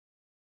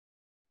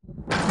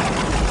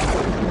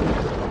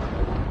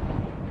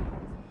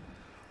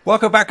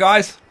Welcome back,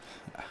 guys.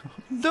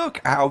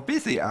 Look how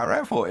busy our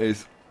airport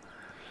is.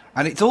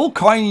 And it's all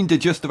kind of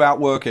just about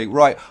working.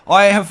 Right,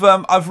 I've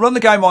run the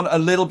game on a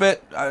little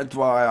bit.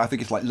 I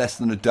think it's like less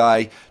than a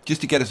day,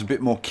 just to get us a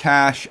bit more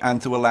cash and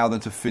to allow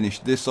them to finish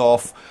this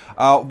off.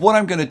 What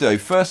I'm going to do,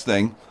 first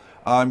thing,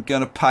 I'm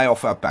going to pay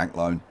off our bank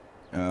loan.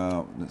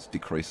 Let's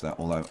decrease that,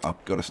 although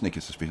I've got a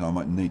sneaky suspicion I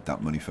might need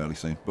that money fairly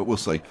soon. But we'll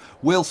see.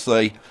 We'll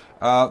see.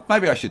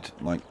 Maybe I should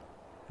like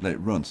let it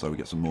run so we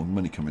get some more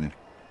money coming in.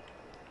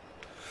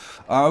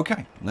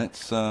 Okay,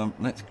 let's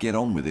get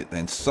on with it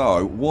then.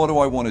 So, what do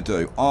I want to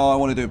do? I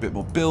want to do a bit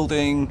more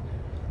building.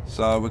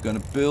 So we're going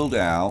to build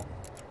out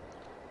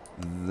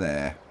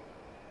there.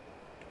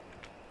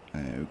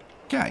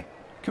 Okay,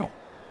 cool.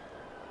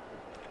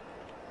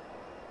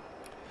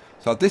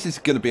 So this is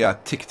going to be our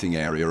ticketing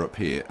area up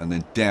here, and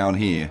then down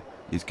here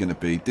is going to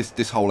be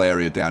this whole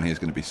area down here is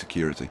going to be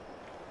security.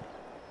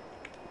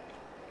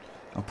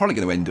 I'm probably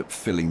going to end up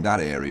filling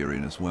that area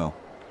in as well.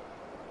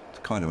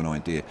 Kind of an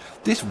idea.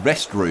 This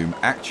restroom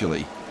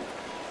actually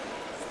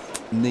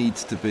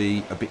needs to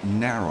be a bit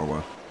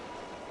narrower.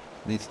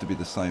 Needs to be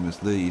the same as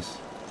these.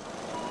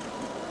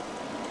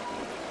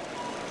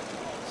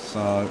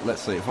 So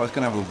let's see, if I was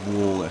going to have a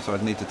wall there, so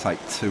I'd need to take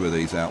 2 of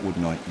these out,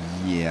 wouldn't I?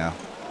 Yeah.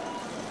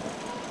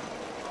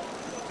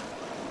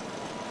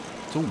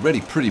 It's already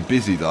pretty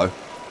busy though.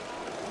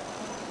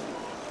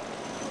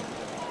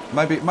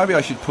 Maybe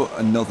I should put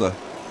another.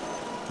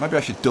 Maybe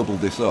I should double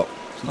this up.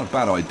 It's not a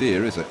bad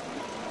idea, is it?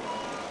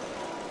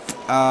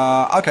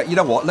 Okay, you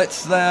know what?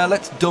 Let's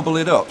double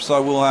it up.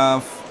 So we'll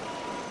have.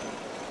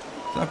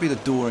 So that'd be the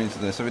door into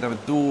there. So we'd have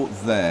a door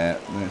there.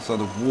 So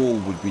the wall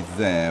would be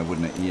there,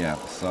 wouldn't it? Yeah.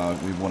 So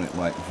we want it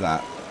like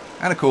that.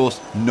 And of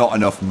course, not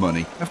enough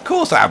money. Of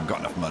course, I haven't got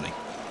enough money.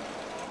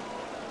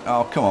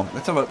 Oh, come on.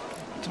 Let's have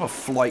a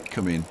flight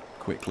come in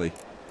quickly.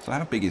 So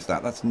how big is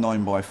that? That's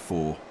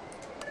 9x4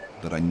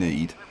 that I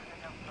need.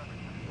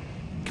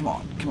 Come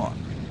on, come on.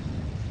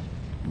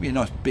 Give me a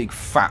nice big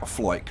fat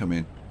flight come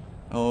in.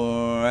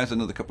 Oh, there's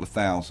another couple of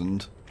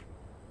thousand.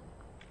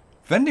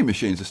 Vending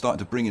machines are starting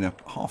to bring in a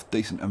half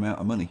decent amount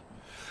of money.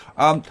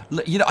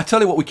 You know, I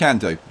tell you what we can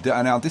do.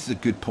 Now, this is a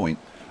good point.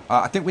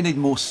 I think we need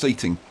more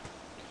seating.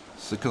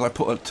 So, because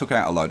I took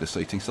out a load of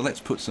seating, so let's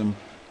put some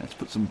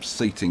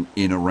seating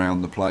in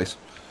around the place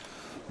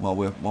while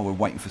we're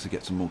waiting for us to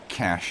get some more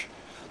cash.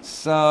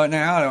 So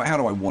now, how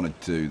do I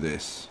want to do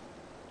this?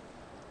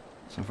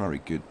 It's a very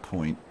good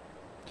point.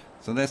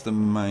 So there's the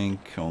main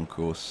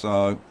concourse.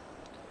 So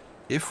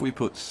if we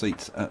put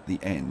seats at the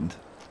end,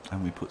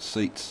 and we put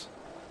seats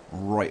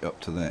right up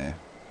to there,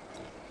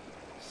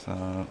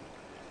 so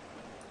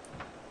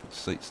put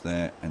seats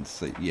there and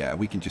seat, yeah,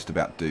 we can just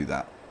about do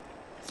that.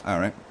 All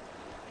right.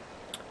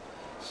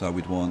 So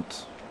we'd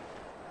want,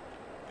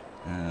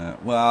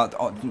 well,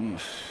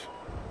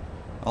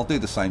 I'll do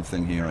the same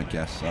thing here, I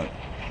guess. So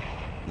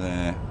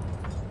there,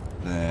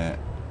 there,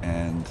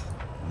 and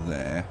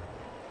there.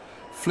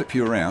 Flip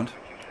you around.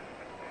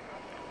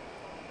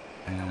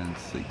 And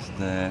seats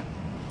there,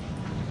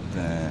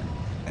 there,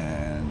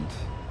 and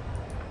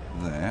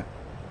there.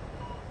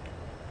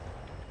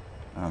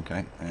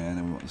 Okay, and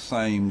then we want the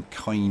same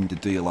kind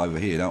of deal over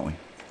here, don't we?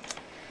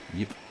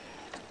 Yep.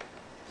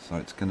 So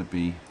it's going to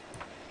be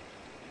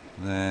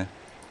there,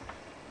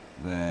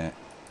 there,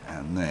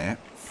 and there.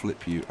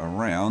 Flip you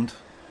around.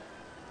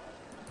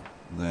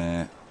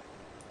 There,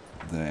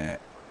 there,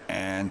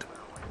 and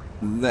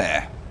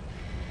there.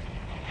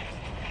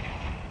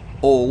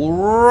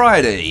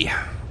 Alrighty.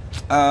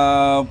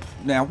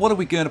 Now, what are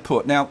we going to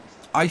put? Now,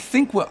 I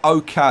think we're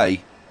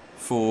okay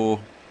for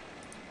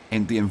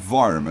in the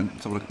environment.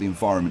 Let's have a look at the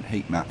environment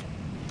heat map.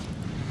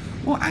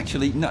 Well,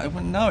 actually,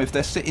 no. If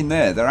they're sitting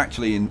there, they're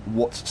actually in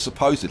what's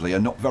supposedly a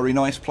not very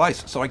nice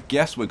place. So I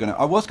guess we're going to.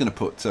 I was going to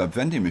put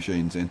vending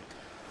machines in,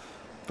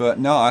 but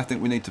no, I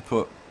think we need to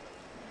put.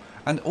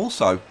 And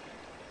also,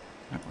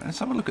 let's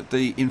have a look at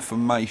the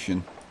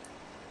information.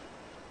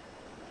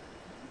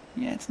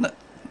 Yeah, it's not.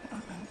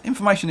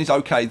 Information is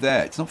okay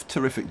there. It's not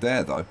terrific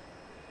there, though.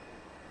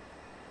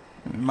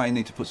 We may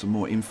need to put some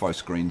more info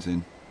screens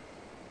in.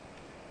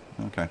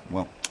 Okay,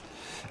 well.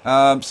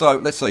 So,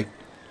 let's see.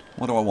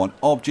 What do I want?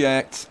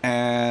 Objects,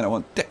 and I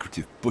want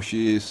decorative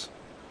bushes.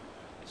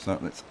 So,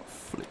 let's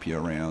flip you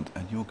around,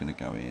 and you're going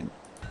to go in.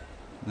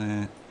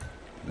 There,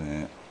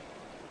 there.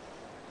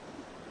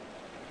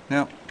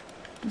 Now,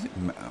 does it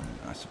matter?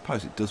 I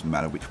suppose it does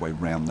matter which way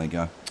round they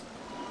go.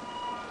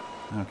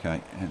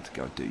 Okay, let's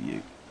go do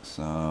you.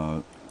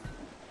 So,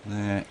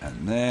 there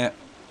and there,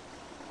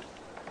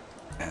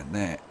 and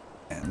there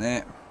and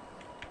there.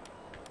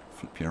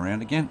 Flip you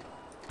around again.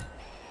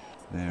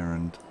 There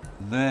and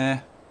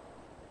there.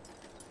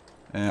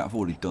 I've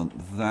already done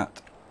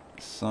that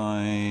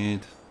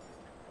side.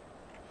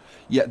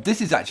 Yeah, this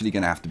is actually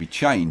going to have to be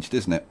changed,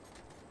 isn't it?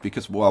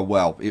 Because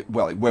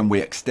when we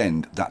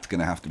extend, that's going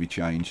to have to be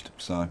changed.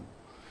 So,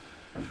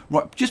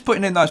 right, just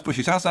putting in those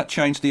bushes. How's that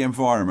changed the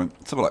environment?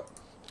 Let's have a look.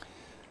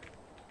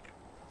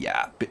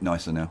 Yeah, a bit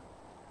nicer now.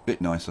 Bit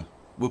nicer.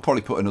 We'll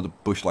probably put another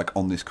bush like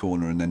on this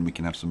corner, and then we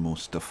can have some more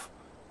stuff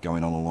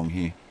going on along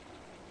here.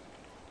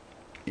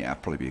 Yeah,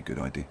 probably be a good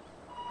idea.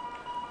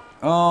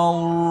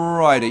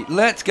 Alrighty,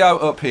 let's go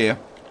up here.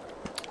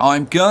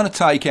 I'm going to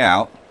take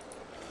out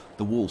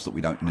the walls that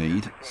we don't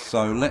need.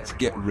 So let's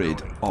get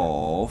rid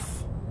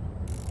of...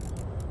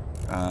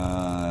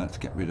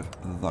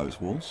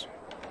 those walls.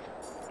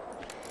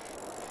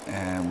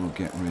 And we'll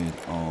get rid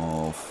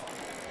of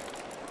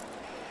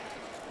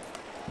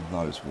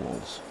those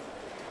walls.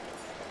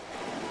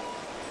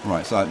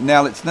 Right, so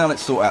now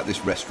let's sort out this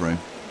restroom.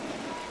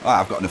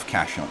 I've got enough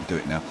cash, I can do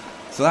it now.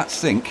 So that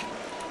sink,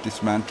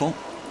 dismantle.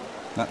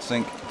 That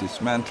sink,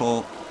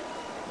 dismantle.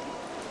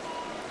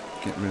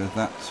 Get rid of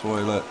that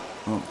toilet.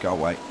 Oh, go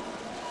away.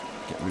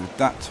 Get rid of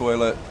that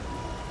toilet.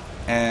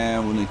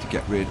 And we'll need to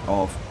get rid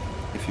of,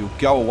 if you'll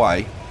go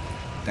away,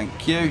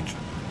 thank you.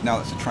 Now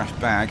that's a trash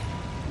bag.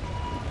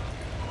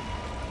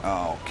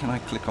 Oh, can I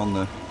click on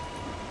the...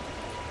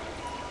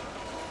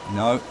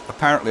 No,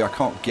 apparently I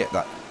can't get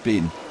that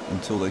bin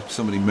until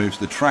somebody moves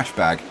the trash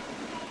bag.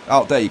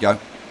 Oh, there you go.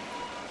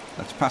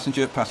 That's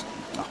passenger,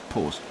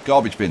 pause.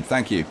 Garbage bin,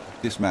 thank you.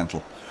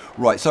 Dismantle.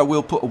 Right, so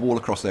we'll put a wall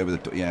across there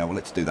with a... Yeah, well,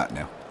 let's do that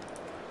now.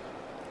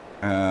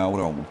 What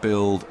do I want?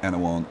 Build, and I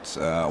want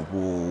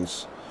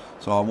walls.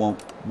 So I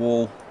want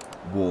wall,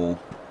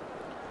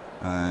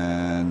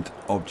 and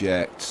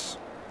objects,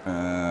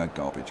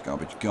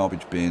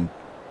 garbage bin,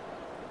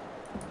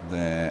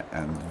 there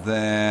and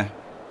there.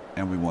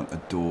 And we want a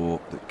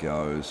door that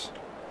goes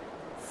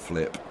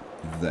flip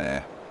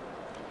there.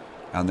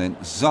 And then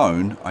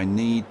zone, I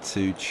need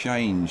to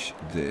change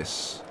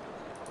this.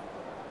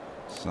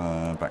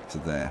 So back to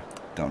there,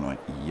 don't I?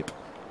 Yep.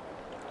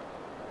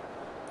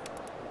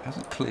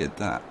 Hasn't cleared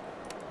that.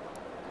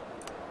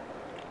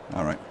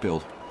 Alright,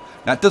 build.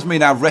 Now it does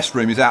mean our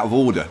restroom is out of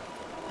order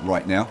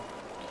right now.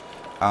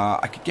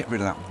 I could get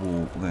rid of that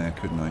wall there,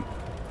 couldn't I?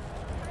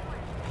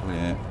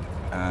 Clear.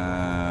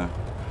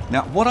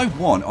 Now what I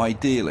want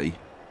ideally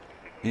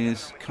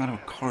is kind of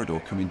a corridor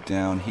coming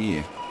down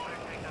here.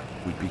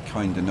 Would be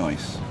kind of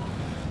nice.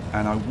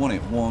 And I want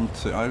it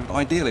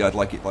ideally I'd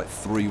like it like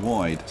 3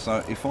 wide.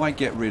 So if I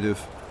get rid of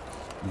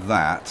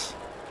that,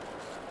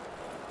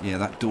 yeah,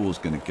 that door's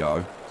going to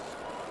go.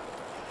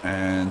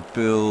 And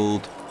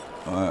build,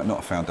 not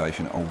a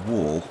foundation, a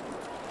wall.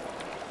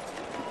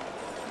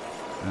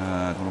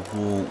 I want a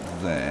wall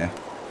there.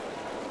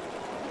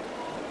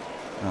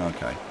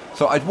 Okay.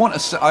 So I want a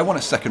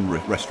second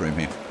restroom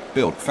here.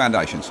 Build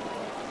foundations.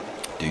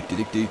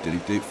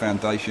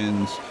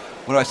 Foundations.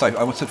 What did I say?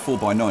 I said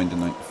 4x9,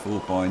 didn't I?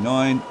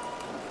 4x9.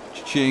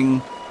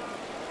 Ching.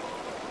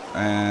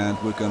 And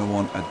we're going to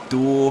want a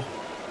door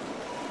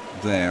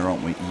there,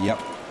 aren't we?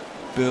 Yep.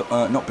 Build,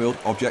 not build.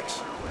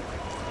 Objects.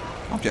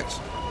 Objects.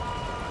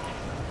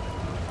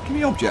 Give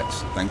me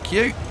objects. Thank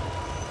you.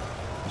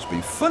 Must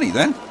be funny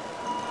then.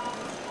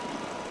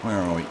 Where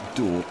are we?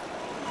 Door.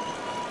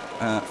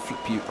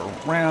 Flip you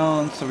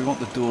around. So we want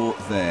the door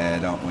there,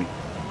 don't we?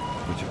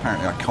 Which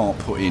apparently I can't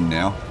put in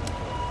now.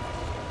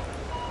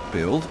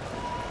 Build.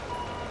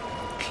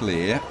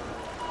 Clear.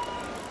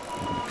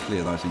 I'm going to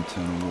clear those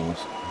internal walls.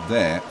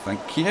 There.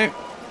 Thank you.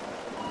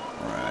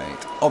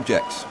 Right.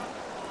 Objects.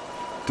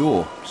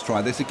 Door. Let's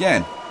try this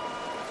again.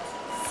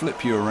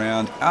 Flip you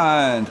around.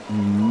 And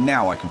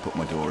now I can put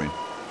my door in.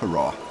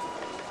 Hurrah.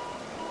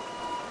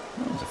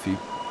 Oh, there's a few.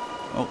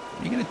 Oh,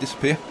 you're going to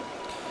disappear.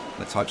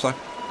 Let's hope so.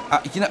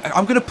 You know,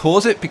 I'm going to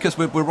pause it because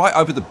we're right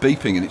over the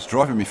beeping and it's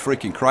driving me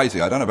freaking crazy.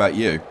 I don't know about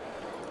you.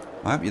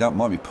 I hope you don't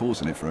mind me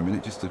pausing it for a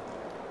minute just to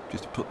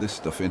put this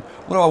stuff in.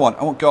 What do I want?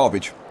 I want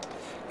garbage.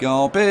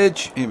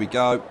 Garbage. Here we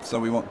go. So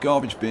we want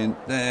garbage bin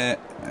there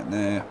and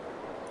there,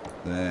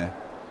 there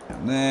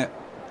and there.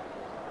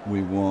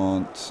 We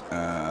want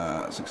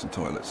sinks and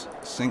toilets.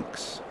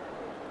 Sinks.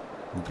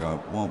 We'll go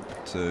 1,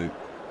 2,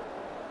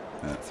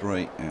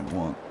 3, and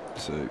 1,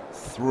 2,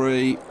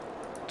 3.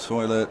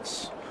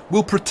 Toilets.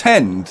 We'll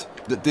pretend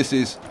that this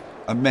is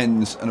a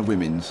men's and a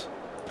women's.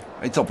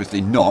 It's obviously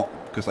not,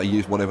 because they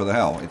use whatever the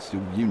hell. It's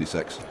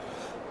unisex.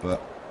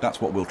 But that's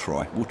what we'll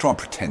try. We'll try and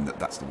pretend that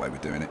that's the way we're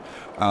doing it.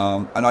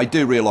 And I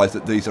do realise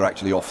that these are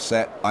actually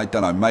offset. I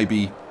don't know,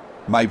 maybe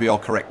I'll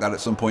correct that at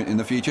some point in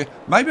the future.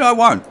 Maybe I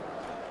won't.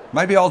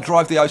 Maybe I'll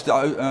drive the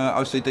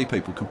OCD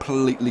people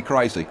completely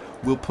crazy.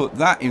 We'll put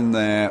that in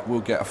there.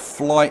 We'll get a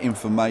flight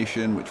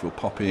information, which will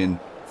pop in,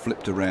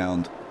 flipped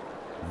around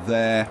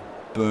there.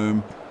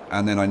 Boom.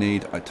 And then I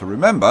need to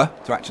remember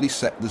to actually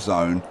set the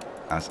zone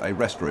as a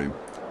restroom.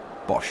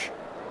 Bosh.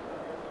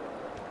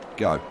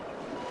 Go.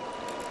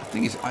 The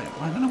thing is, I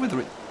don't know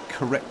whether it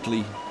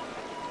correctly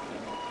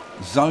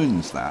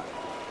zones that.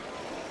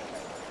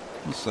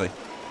 Let's see.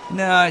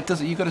 No, it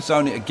doesn't. You've got to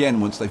zone it again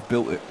once they've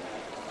built it.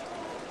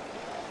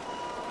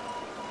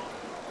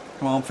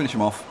 Come on, finish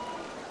them off.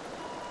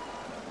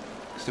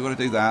 Still got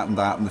to do that and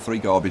the 3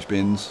 garbage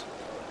bins.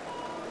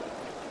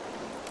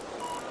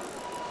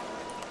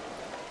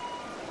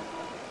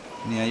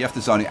 Yeah, you have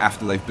to zone it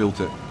after they've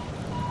built it.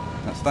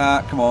 That's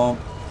that. Come on.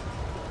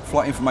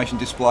 Flight information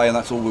display, and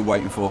that's all we're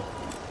waiting for.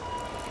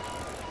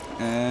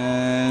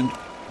 And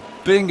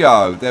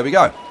Bingo. There we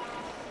go.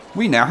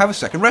 We now have a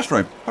second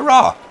restroom.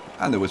 Hurrah!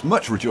 And there was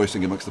much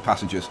rejoicing amongst the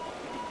passengers.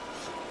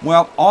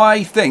 Well,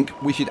 I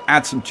think we should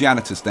add some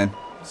janitors then,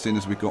 seeing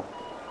as we've got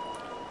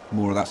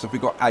more of that stuff.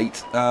 We've got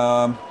 8.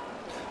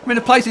 I mean,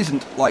 the place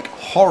isn't, like,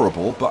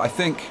 horrible, but I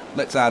think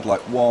let's add,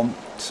 like, 1,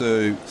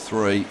 2,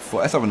 3,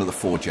 4. Let's have another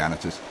 4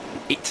 janitors.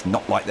 It's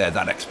not like they're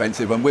that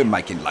expensive, and we're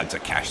making loads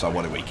of cash, so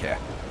what do we care?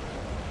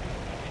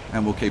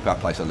 And we'll keep our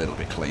place a little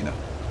bit cleaner.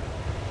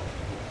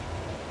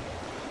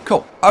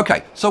 Cool.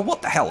 Okay, so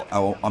what the hell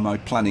am I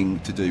planning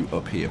to do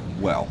up here?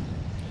 Well,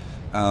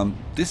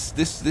 this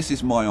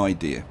is my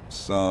idea.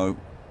 So,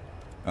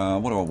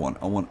 what do I want?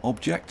 I want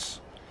objects,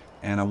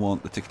 and I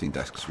want the ticketing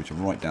desks, which are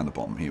right down the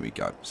bottom. Here we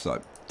go.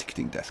 So,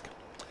 ticketing desk.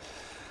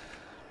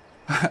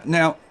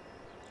 Now,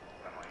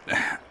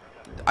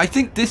 I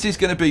think this is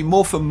going to be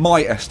more for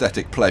my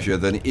aesthetic pleasure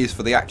than it is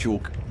for the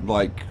actual,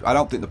 like, I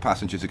don't think the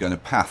passengers are going to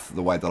path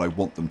the way that I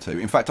want them to.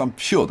 In fact, I'm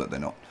sure that they're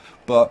not.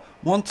 But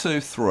 1,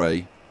 2,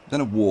 3, then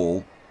a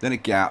wall, then a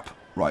gap.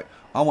 Right,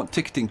 I want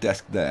ticketing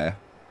desk there,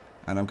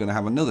 and I'm going to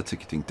have another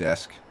ticketing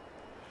desk.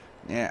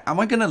 Yeah, am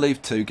I going to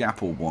leave 2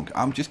 gap or 1?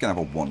 I'm just going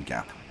to have a 1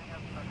 gap.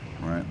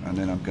 Right, and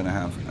then I'm going to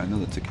have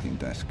another ticketing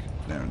desk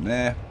there and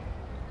there.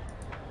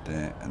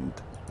 There and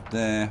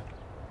there.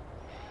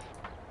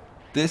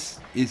 This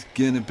is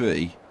going to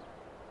be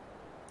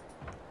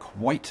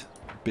quite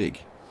big.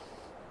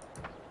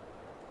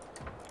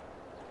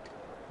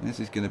 This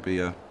is going to be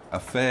a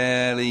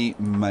fairly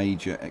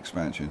major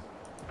expansion.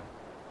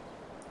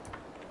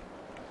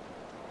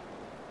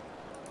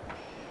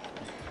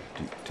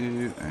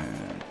 You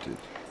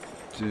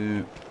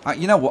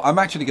know what? I'm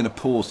actually going to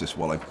pause this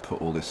while I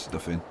put all this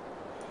stuff in.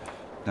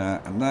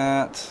 That and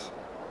that.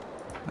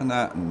 And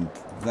that and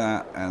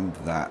that and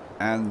that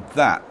and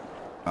that.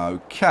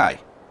 Okay.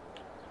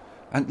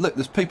 And look,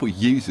 there's people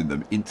using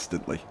them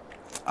instantly.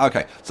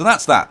 Okay, so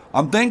that's that.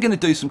 I'm then going to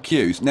do some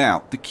queues.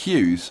 Now, the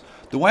queues,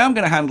 the way I'm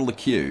going to handle the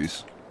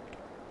queues,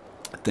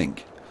 I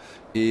think,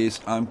 is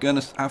I'm going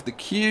to have the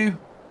queue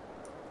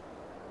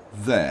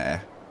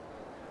there,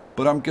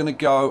 but I'm going to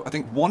go, I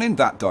think, 1 in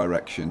that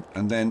direction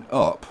and then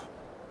up.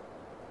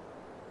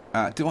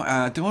 Do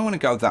I want to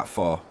go that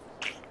far?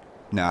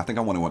 No, I think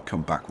I want to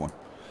come back 1.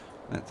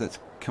 Let's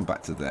come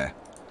back to there.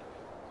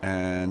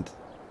 And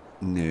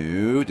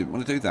no, didn't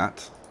want to do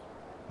that.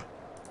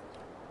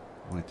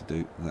 I wanted to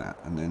do that,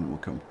 and then we'll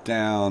come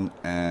down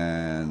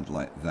and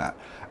like that.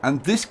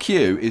 And this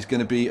queue is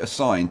going to be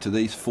assigned to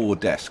these 4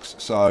 desks.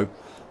 So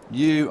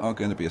you are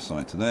going to be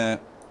assigned to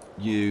there,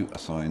 you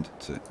assigned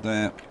to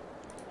there,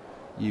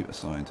 you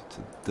assigned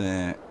to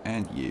there,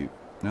 and you,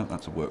 no,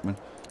 that's a workman,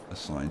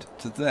 assigned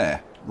to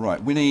there.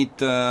 Right, we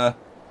need a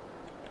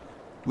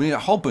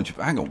whole bunch of,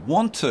 hang on,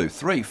 1, 2,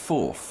 3,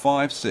 4,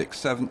 5, 6,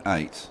 7,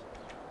 8.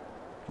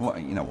 Well,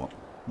 you know what?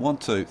 1,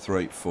 2,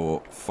 3,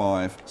 4,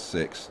 5,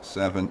 6,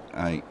 7,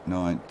 8,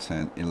 9,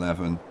 10,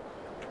 11,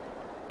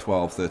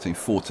 12, 13,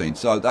 14.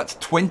 So that's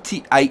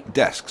 28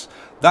 desks.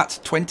 That's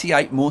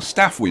 28 more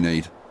staff we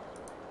need.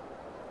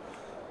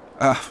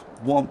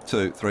 1,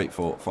 2, 3,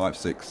 4, 5,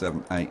 6,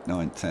 7, 8,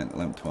 9, 10,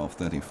 11, 12,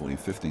 13, 14,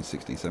 15,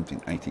 16,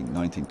 17, 18,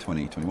 19,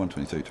 20, 21,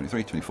 22,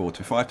 23, 24,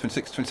 25,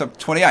 26, 27,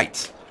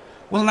 28.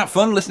 Wasn't that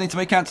fun listening to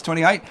me count to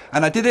 28?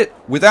 And I did it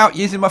without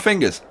using my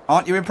fingers.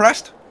 Aren't you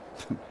impressed?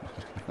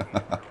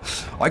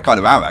 I kind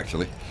of am,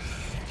 actually.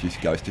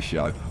 Just goes to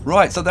show.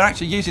 Right, so they're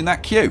actually using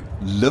that queue.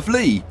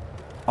 Lovely.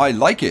 I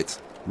like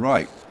it.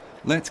 Right,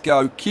 let's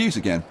go queues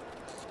again.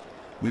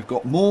 We've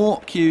got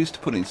more queues to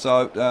put in.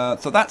 So,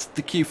 so that's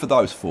the queue for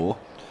those 4.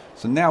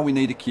 So now we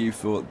need a queue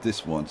for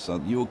this one.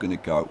 So you're going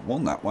to go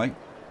 1 that way,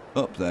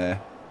 up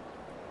there,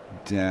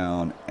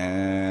 down,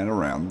 and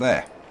around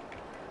there.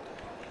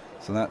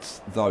 So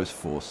that's those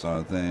 4.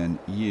 So then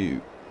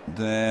you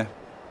there,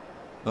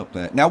 up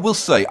there. Now we'll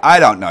see. I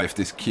don't know if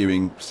this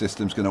queuing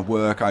system's going to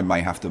work. I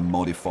may have to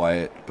modify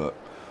it, but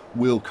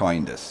we'll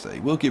kind of see.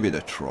 We'll give it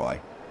a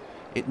try.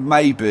 It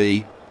may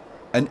be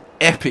an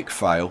epic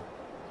fail,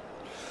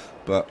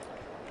 but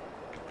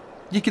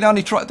you can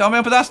only try. I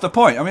mean, but that's the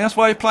point. I mean, that's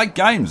why you play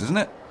games, isn't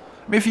it?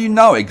 I mean, if you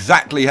know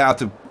exactly how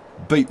to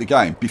beat the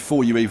game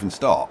before you even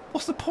start,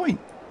 what's the point?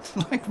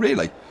 Like,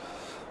 really?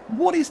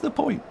 What is the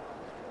point?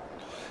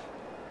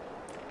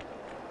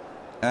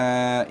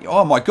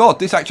 Oh my god,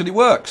 this actually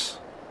works.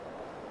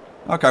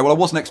 Okay, well, I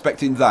wasn't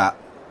expecting that.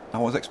 I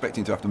was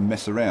expecting to have to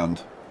mess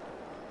around.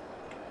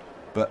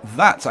 But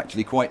that's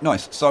actually quite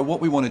nice. So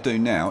what we want to do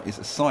now is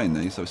assign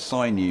these. So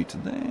assign you to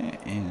there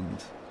and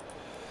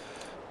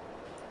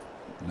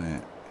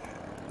there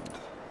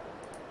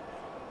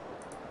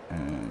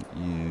and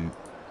you.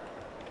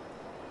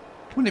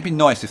 Wouldn't it be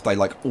nice if they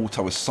like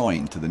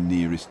auto-assign to the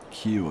nearest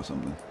queue or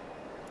something?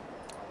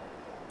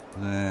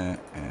 There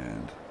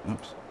and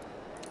oops.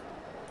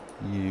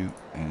 You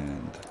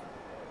and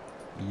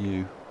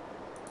you.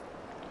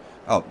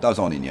 Oh, those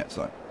aren't in yet,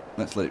 so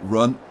let's let it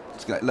run.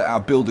 Let's let our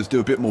builders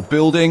do a bit more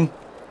building.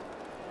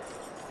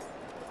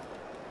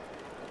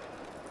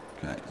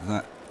 Okay,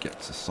 that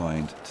gets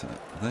assigned to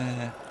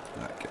there.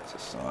 That gets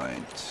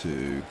assigned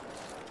to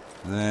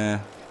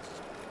there.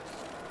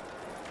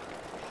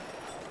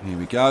 Here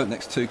we go.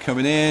 Next two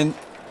coming in.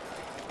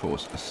 Of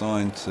course,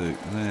 assign to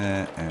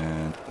there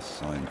and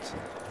assign to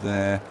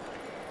there.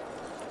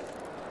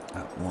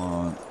 That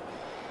one.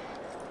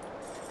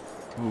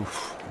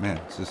 Oof, man,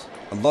 it's just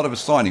a lot of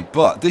assigning,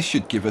 but this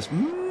should give us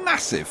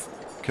massive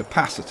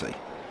capacity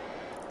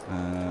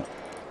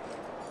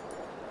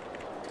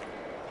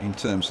in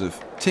terms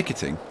of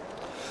ticketing.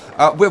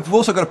 We've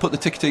also got to put the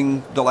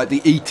ticketing,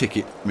 the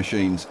e-ticket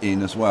machines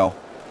in as well.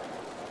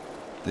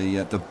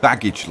 The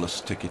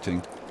baggageless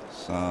ticketing.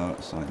 So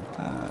assign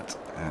that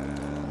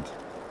and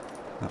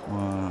that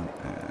one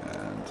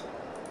and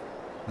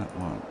that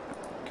one.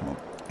 Come on.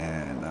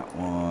 And that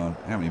one.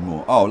 How many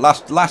more? Oh,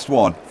 last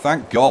one.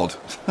 Thank God.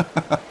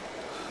 I'm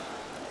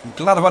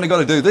glad I've only got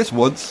to do this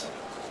once.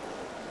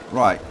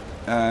 Right.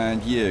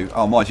 And you.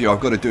 Oh, mind you,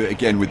 I've got to do it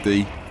again with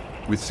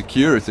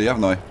security,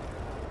 haven't I?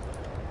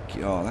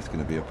 Oh, that's going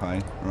to be a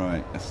pain.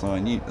 Right.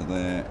 Assign you to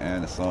there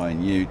and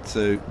assign you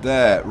to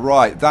there.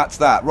 Right. That's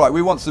that. Right.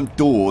 We want some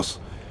doors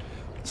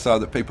so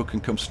that people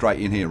can come straight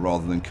in here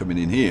rather than coming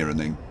in here and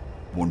then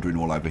wandering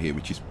all over here,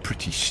 which is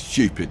pretty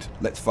stupid,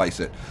 let's face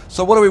it.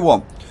 So what do we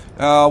want?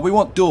 We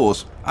want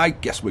doors. I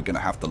guess we're going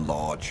to have the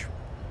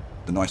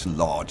nice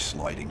large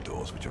sliding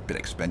doors, which are a bit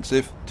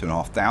expensive,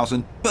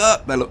 2,500,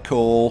 but they look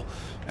cool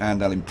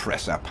and they'll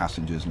impress our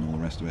passengers and all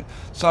the rest of it.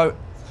 So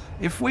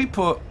if we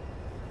put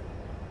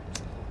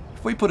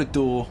a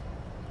door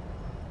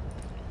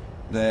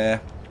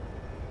there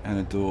and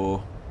a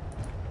door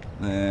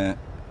there,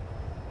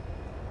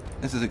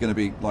 this is going to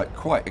be like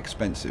quite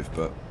expensive,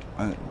 but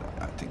I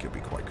think it'll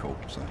be quite cool.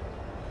 So,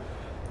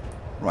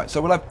 right,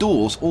 so we'll have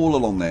doors all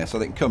along there, so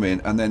they can come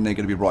in, and then they're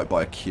going to be right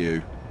by a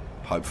queue,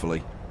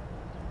 hopefully.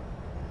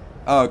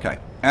 Okay,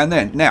 and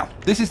then now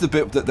this is the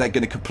bit that they're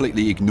going to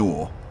completely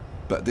ignore,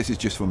 but this is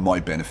just for my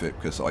benefit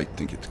because I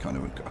think it's kind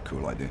of a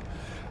cool idea.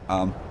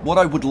 What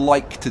I would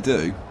like to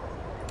do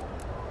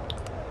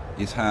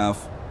is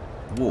have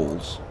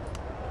walls.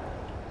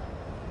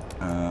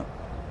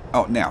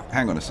 Oh, now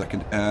hang on a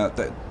second.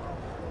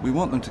 We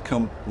want them to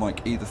come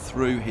like either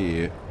through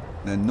here.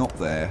 They're not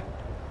there.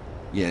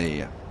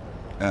 Yeah.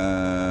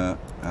 And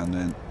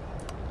then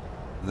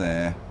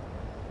there.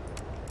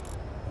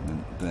 And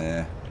then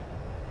there.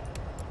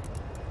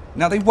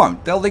 Now they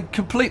won't. They'll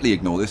completely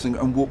ignore this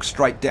and walk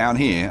straight down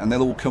here, and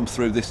they'll all come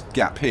through this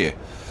gap here.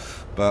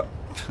 But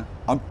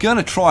I'm going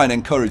to try and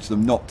encourage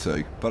them not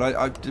to, but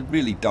I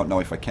really don't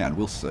know if I can.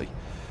 We'll see.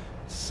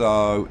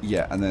 So,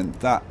 yeah, and then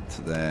that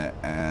there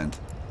and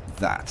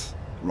that.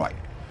 Right.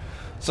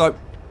 So,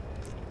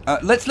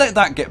 let's let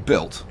that get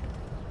built.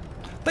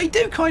 They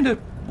do kind of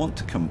want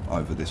to come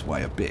over this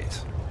way a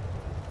bit.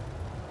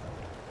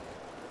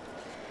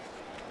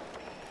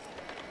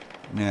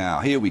 Now,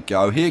 here we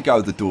go. Here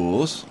go the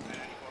doors.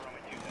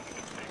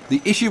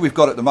 The issue we've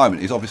got at the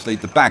moment is obviously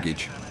the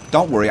baggage.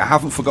 Don't worry, I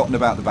haven't forgotten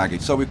about the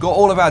baggage. So we've got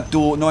all of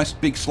our nice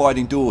big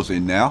sliding doors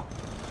in now.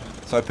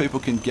 So people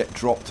can get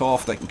dropped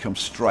off. They can come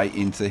straight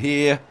into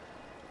here.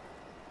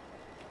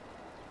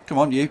 Come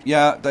on, you.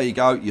 Yeah, there you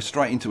go. You're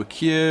straight into a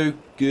queue.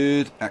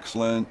 Good.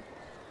 Excellent.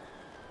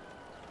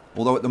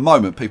 Although at the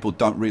moment, people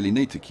don't really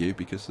need to queue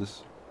because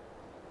there's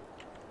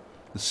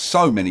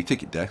so many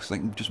ticket desks. They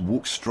can just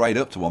walk straight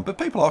up to one. But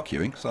people are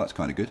queuing, so that's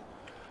kind of good.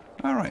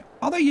 All right.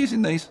 Are they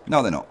using these?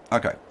 No, they're not.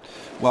 Okay.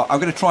 Well, I'm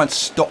going to try and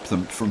stop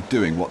them from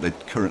doing what they're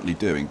currently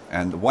doing.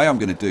 And the way I'm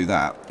going to do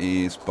that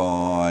is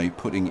by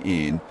putting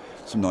in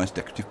some nice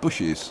decorative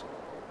bushes.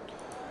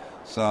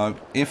 So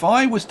if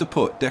I was to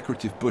put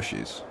decorative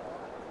bushes,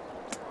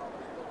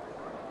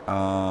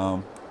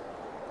 I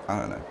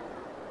don't know.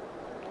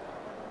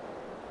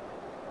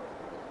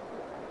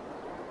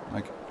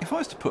 Like, if I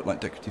was to put like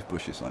decorative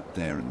bushes like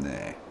there and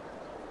there.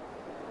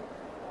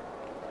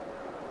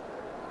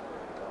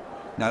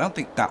 Now, I don't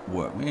think that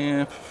worked.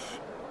 Yeah.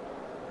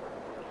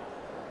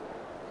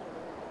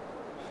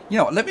 You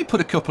know what, let me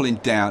put a couple in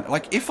down.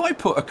 Like, if I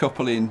put a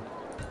couple in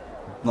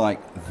like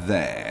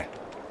there,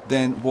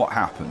 then what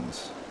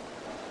happens?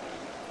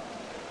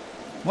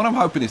 What I'm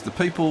hoping is the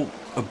people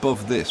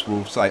above this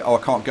will say, oh,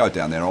 I can't go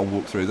down there, I'll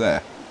walk through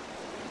there.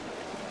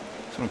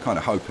 That's what I'm kind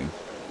of hoping.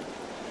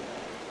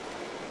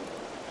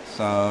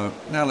 So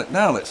now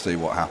let's see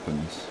what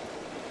happens.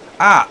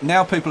 Ah,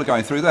 now people are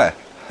going through there.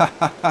 Ha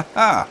ha ha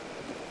ha.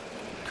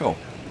 Cool.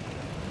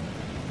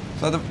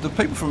 So the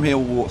people from here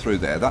will walk through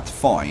there, that's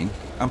fine.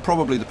 And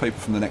probably the people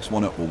from the next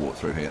one up will walk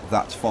through here,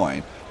 that's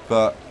fine.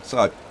 But,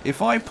 so,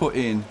 if I put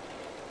in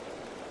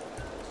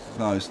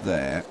those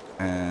there,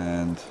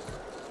 and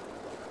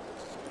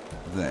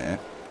there,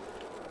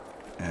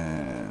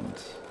 and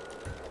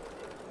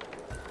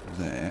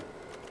there.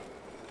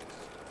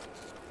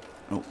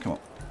 Oh, come on.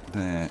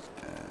 There,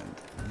 and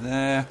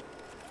there.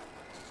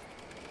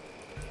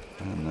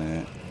 And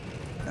there,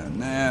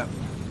 and there.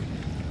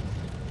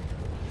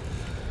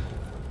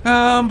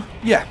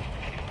 Yeah.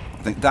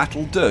 I think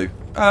that'll do.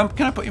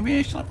 Can I put them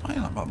here?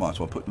 I might as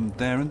well put them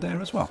there and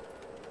there as well.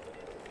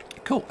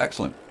 Cool,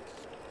 excellent.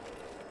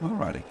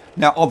 Alrighty.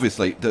 Now,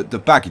 obviously, the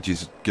baggage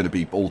is going to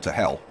be all to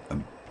hell,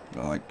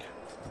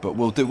 but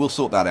we'll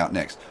sort that out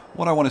next.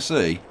 What I want to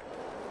see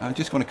I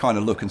just want to kind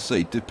of look and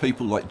see, do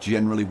people like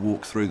generally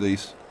walk through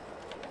these?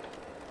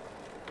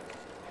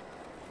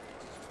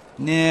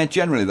 Nah,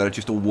 generally they're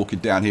just all walking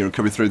down here and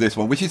coming through this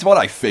one, which is what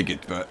I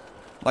figured, but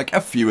like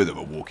a few of them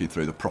are walking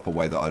through the proper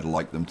way that I'd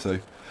like them to.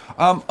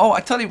 Oh,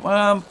 I tell you,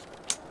 well,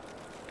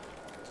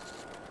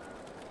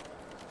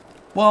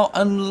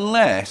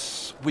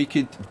 unless we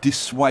could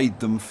dissuade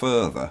them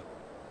further.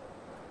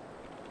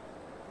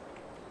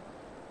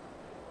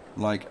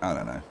 Like, I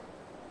don't know.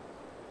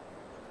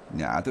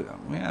 Nah,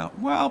 yeah,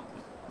 well,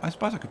 I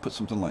suppose I could put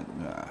something like...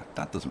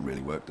 that doesn't really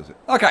work, does it?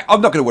 Okay,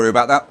 I'm not going to worry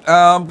about that.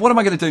 What am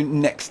I going to do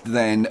next,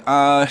 then?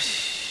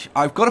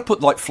 I've got to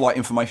put, like, flight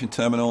information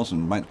terminals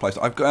and make the place...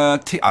 I've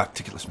got...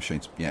 ticketless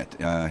machines.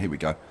 Yeah, here we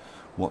go.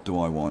 What do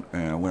I want?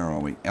 Where are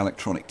we?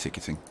 Electronic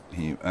ticketing.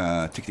 Here,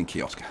 ticketing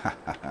kiosk.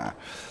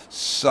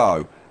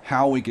 So,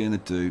 how are we going to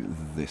do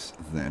this,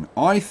 then?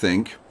 I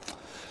think...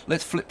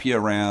 Let's flip you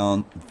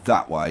around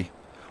that way.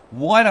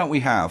 Why don't we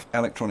have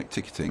electronic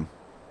ticketing...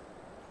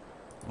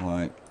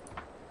 Like,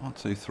 1,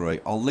 2, 3.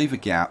 I'll leave a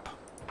gap.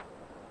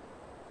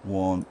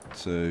 1,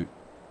 2,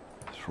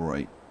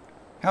 3.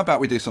 How about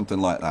we do something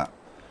like that?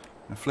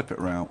 And flip it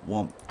around.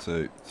 1,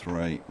 2,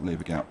 3. Leave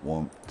a gap.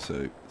 1,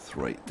 2,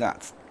 3.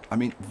 That's, I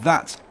mean,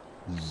 that's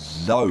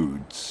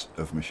loads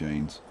of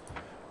machines.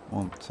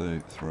 1,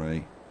 2,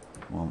 3.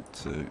 1,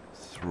 2,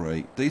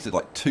 3. These are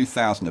like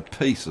 2,000 a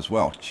piece as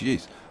well.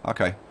 Jeez.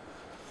 Okay.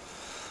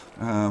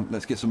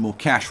 Let's get some more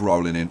cash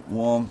rolling in.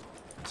 1,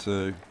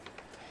 2.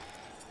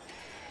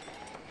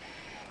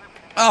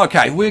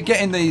 Okay, we're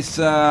getting these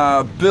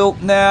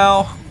built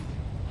now.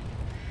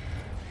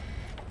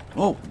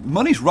 Oh,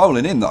 money's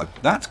rolling in though.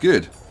 That's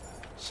good.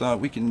 So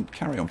we can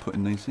carry on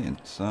putting these in.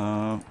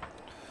 So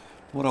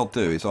what I'll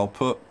do is I'll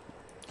put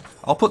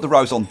the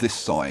rows on this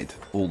side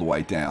all the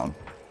way down,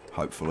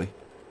 hopefully.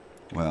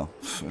 Well,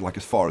 like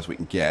as far as we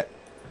can get.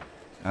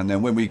 And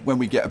then when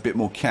we get a bit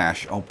more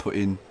cash, I'll put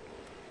in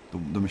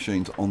the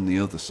machines on the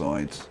other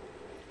sides.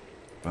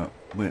 But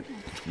we're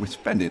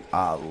spending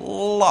a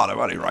lot of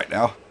money right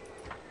now.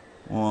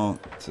 1,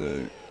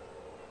 2,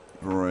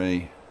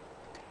 3.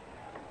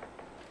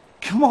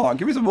 Come on,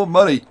 give me some more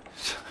money.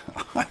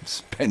 I'm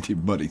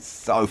spending money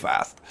so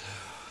fast,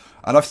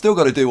 and I've still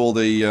got to do all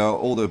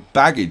the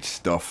baggage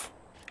stuff.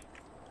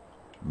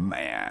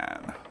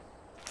 Man.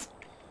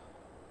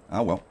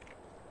 Oh well.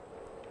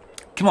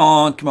 Come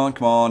on, come on,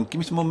 come on. Give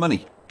me some more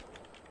money.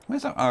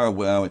 Where's that? Oh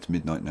well, it's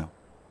midnight now.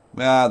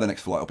 Well, the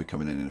next flight will be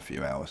coming in a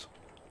few hours.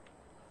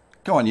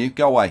 Go on, you.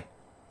 Go away.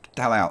 Get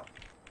the hell out.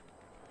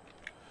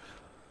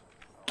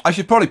 I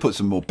should probably put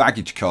some more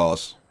baggage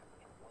cars.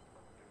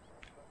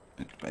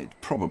 It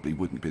probably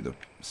wouldn't be the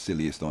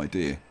silliest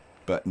idea.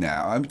 But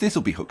now, this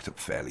will be hooked up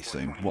fairly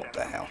soon. What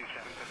the hell?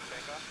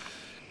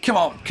 Come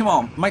on, come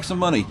on. Make some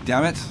money,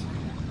 damn it.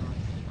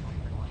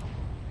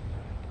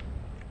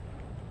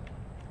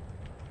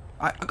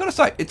 I've got to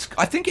say,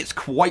 I think it's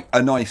quite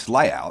a nice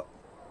layout.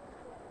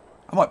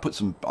 I might put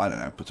some, I don't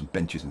know, put some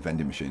benches and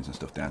vending machines and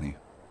stuff down here.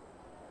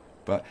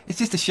 But it's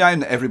just a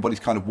shame that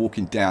everybody's kind of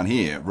walking down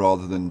here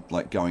rather than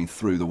like going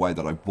through the way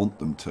that I want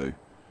them to.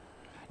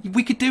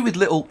 We could do with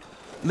little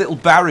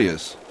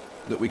barriers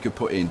that we could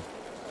put in.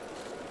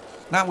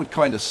 That would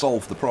kind of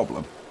solve the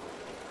problem.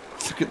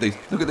 Look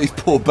at these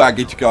poor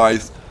baggage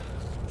guys.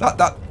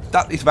 That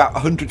is about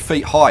 100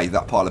 feet high,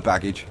 that pile of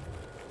baggage.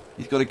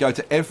 He's got to go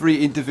to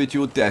every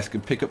individual desk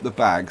and pick up the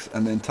bags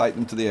and then take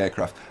them to the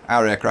aircraft.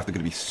 Our aircraft are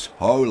going to be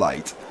so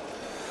late.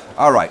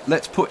 Alright,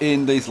 let's put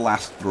in these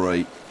last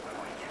 3.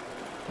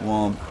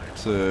 1,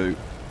 2,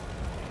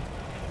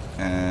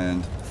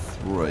 and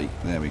 3.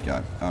 There we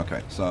go.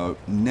 Okay, so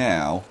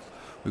now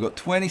we've got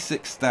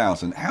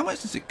 26,000. How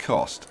much does it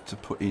cost to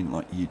put in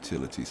like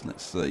utilities?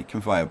 Let's see.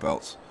 Conveyor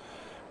belts.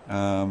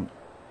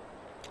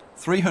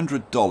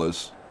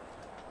 $300.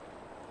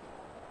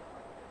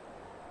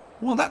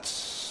 Well,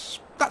 that's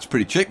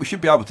pretty cheap. We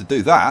should be able to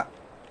do that.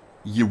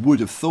 You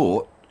would have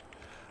thought.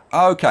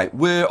 Okay,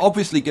 we're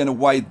obviously going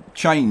to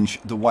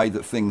change the way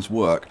that things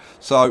work.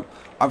 So,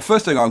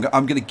 first thing, I'm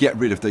going to get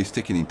rid of these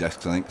ticketing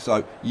desks, I think.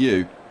 So,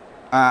 you.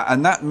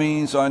 And that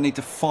means I need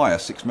to fire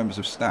 6 members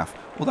of staff.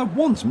 Although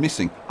one's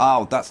missing.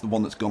 Oh, that's the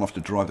one that's gone off to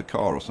drive the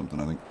car or something,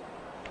 I think.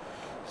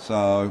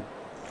 So,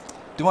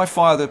 do I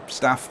fire the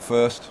staff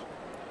first?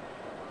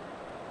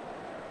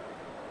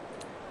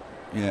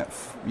 Yeah,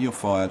 you're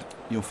fired.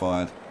 You're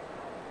fired.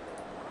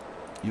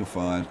 You're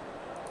fired.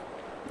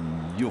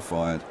 You're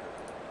fired.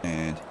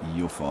 And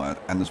you're fired.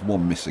 And there's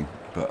one missing,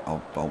 but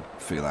I'll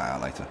figure that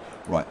out later.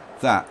 Right,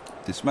 that.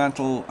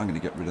 Dismantle. I'm going to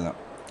get rid of that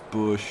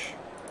bush.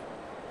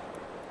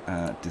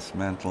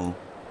 Dismantle.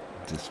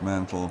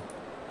 Dismantle.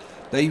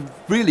 They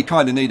really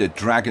kind of need a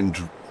drag and...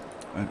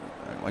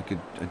 like a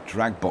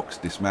drag box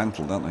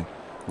dismantle, don't they?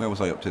 Where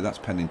was I up to? That's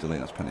pending delete.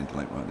 That's pending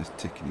delete. Right, this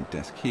ticketing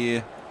desk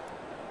here.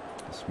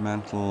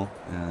 Dismantle.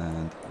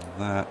 And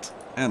that.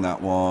 And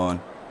that one.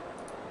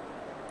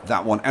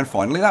 That one. And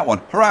finally that one.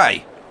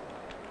 Hooray!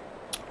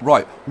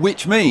 Right,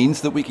 which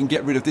means that we can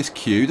get rid of this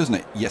queue, doesn't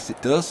it? Yes,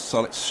 it does. So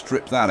let's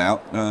strip that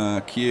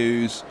out.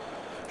 Queues,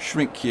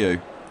 shrink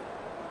queue.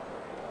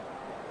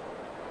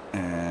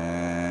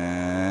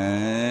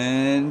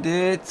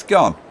 It's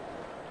gone.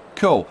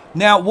 Cool.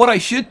 Now, what I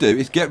should do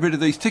is get rid of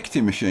these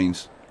ticketing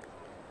machines.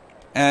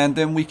 And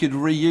then we could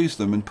reuse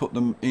them and put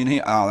them in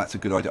here. Oh, that's a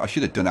good idea. I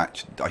should have done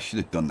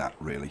that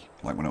really,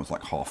 like when I was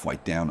like halfway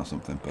down or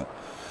something.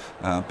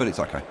 But it's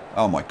okay.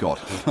 Oh my god,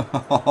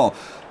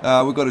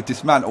 we've got to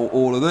dismantle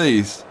all of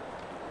these.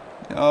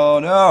 Oh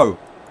no.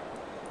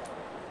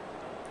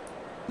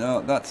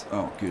 No, that's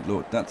good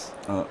lord, that's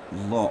a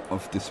lot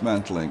of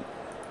dismantling.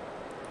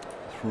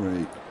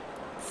 3,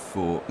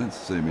 4.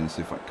 Let's zoom in and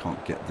see if I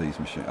can't get these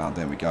machines. Ah,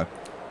 there we go.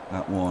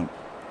 That one,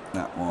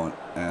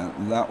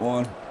 and that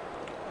one.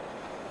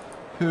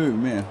 Oh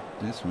man,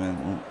 this man.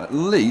 Well, at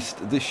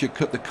least this should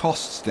cut the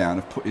costs down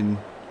of putting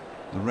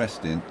the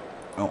rest in.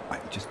 Oh, I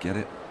just get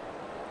it.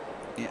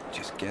 Yeah,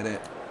 just get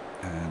it.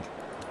 And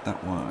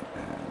that one,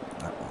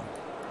 and that one.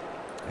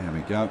 There we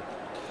go.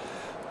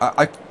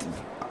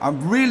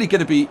 I'm really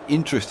going to be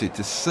interested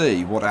to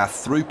see what our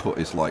throughput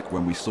is like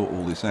when we sort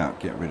all this out.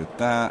 Get rid of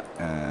that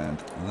and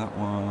that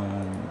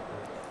one.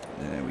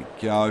 There we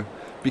go.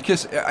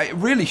 Because it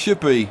really should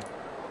be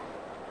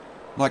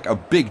like a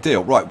big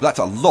deal. Right, that's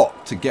a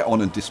lot to get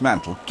on and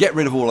dismantle. Get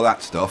rid of all of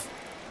that stuff.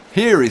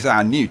 Here is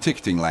our new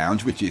ticketing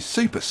lounge, which is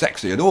super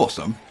sexy and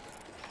awesome.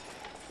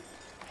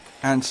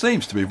 And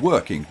seems to be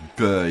working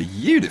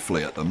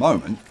beautifully at the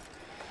moment.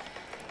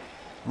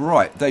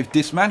 Right, they've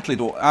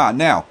dismantled all... Ah,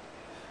 now,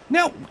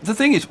 the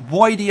thing is,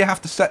 why do you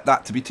have to set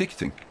that to be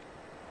ticketing?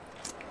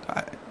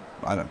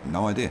 I don't...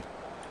 No idea.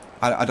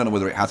 I don't know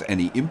whether it has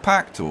any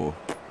impact or...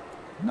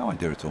 No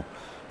idea at all.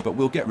 But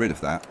we'll get rid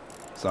of that.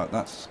 So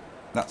that's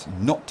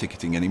not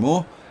ticketing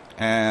anymore.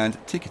 And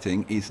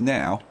ticketing is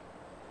now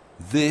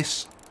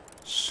this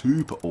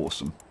super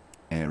awesome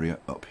area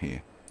up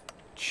here.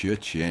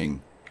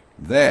 Cha-ching.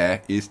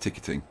 There is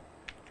ticketing.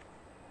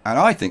 And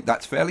I think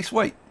that's fairly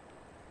sweet.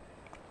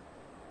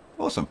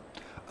 Awesome.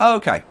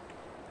 Okay.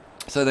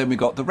 So then we've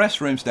got the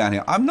restrooms down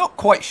here. I'm not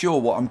quite sure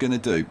what I'm going to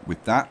do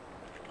with that.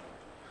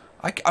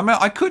 I mean,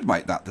 I could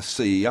make that the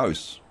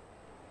CEO's.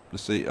 The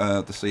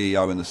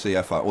CEO and the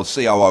CFO. Or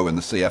COO and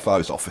the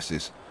CFO's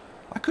offices.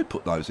 I could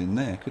put those in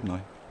there, couldn't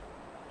I?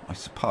 I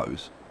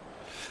suppose.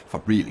 If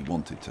I really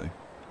wanted to.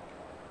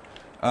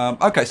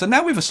 Okay, so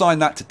now we've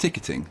assigned that to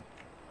ticketing.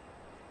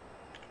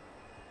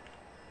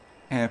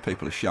 Yeah,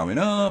 people are showing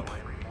up.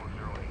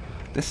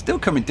 They're still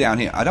coming down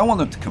here. I don't want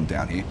them to come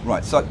down here.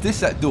 Right, so this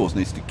set of doors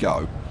needs to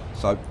go.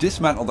 So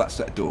dismantle that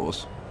set of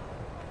doors.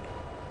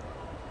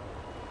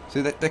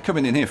 See, they're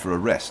coming in here for a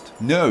rest.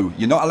 No,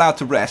 you're not allowed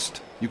to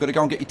rest. You've got to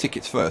go and get your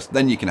tickets first.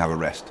 Then you can have a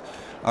rest.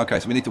 Okay,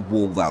 so we need to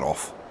wall that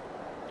off.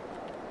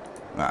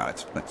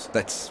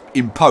 Let's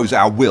impose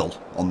our will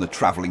on the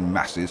travelling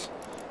masses.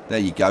 There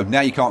you go.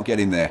 Now you can't get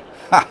in there.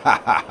 Ha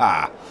ha ha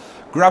ha.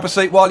 Grab a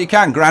seat while you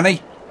can,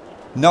 Granny.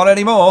 Not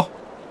anymore.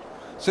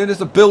 As soon as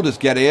the builders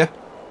get here,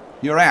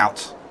 you're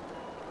out.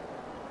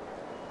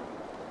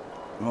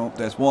 Oh,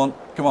 there's one.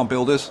 Come on,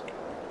 builders.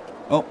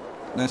 Oh,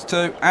 there's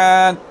two.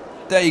 And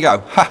there you go.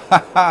 Ha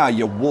ha ha.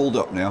 You're walled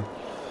up now.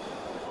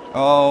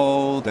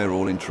 Oh, they're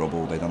all in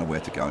trouble. They don't know where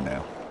to go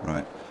now.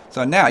 Right.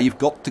 So now you've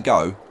got to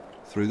go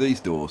through these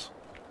doors.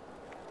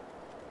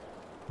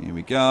 Here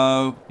we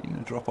go. You're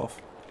going to drop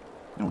off.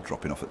 You're not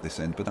dropping off at this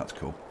end, but that's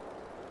cool.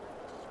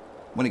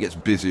 When it gets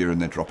busier and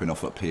they're dropping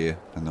off up here,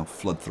 and they'll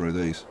flood through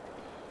these.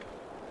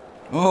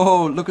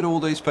 Oh, look at all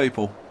these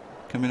people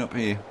coming up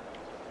here.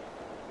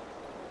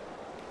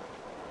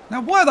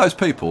 Now, why are those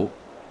people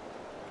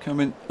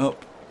coming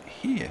up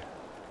here?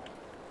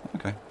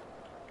 Okay.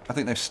 I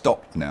think they've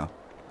stopped now.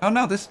 Oh,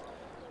 no, this...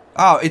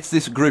 Oh, it's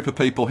this group of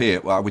people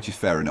here, well, which is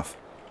fair enough.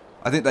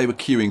 I think they were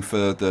queuing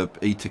for the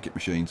e-ticket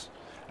machines.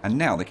 And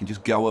now they can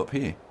just go up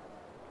here.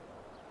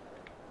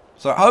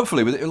 So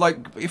hopefully, with it, like,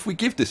 if we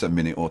give this a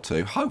minute or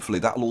two, hopefully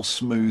that'll all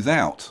smooth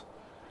out.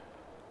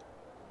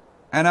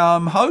 And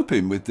I'm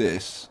hoping with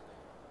this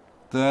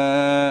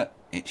that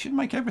it should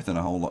make everything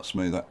a whole lot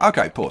smoother.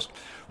 Okay, pause.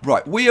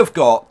 Right, we have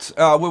got,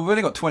 well, we've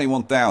only got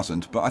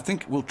 21,000, but I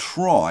think we'll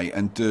try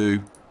and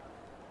do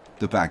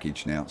the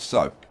baggage now.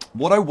 So,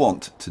 what I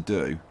want to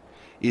do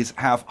is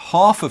have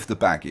half of the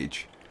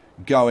baggage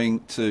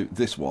going to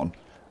this one,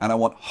 and I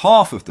want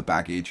half of the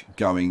baggage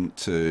going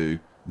to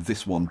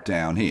this one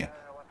down here.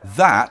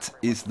 That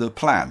is the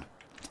plan.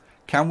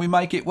 Can we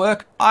make it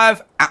work? I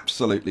have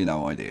absolutely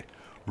no idea.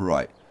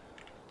 Right.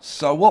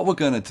 So what we're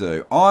going to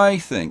do, I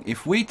think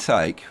if we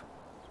take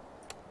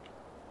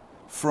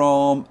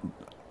from,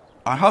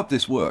 I hope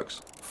this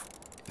works,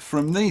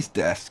 from these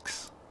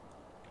desks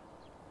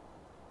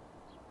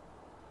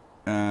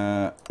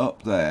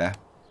up there,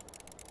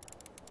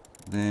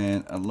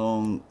 then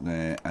along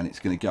there, and it's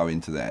going to go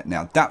into there.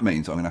 Now that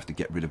means I'm going to have to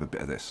get rid of a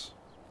bit of this.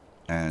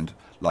 And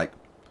like,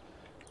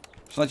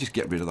 so I just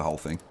get rid of the whole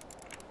thing.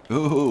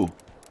 Ooh.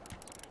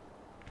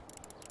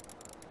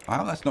 I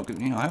hope that's not going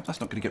to, I hope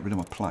that's not going to get rid of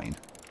my plane.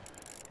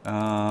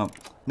 Now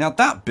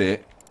that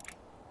bit,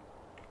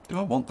 do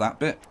I want that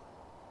bit?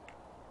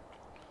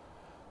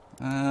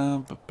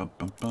 No,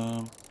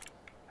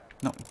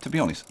 to be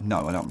honest,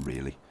 no, I don't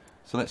really.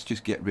 So let's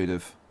just get rid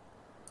of,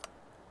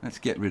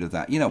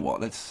 that. You know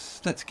what?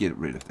 Let's get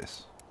rid of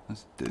this.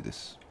 Let's do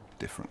this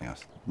differently.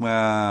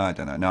 Well, I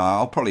don't know. No,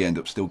 I'll probably end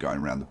up still going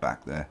around the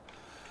back there.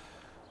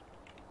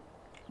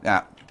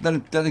 Yeah,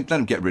 let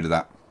them get rid of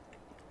that.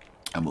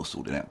 And we'll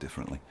sort it out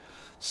differently.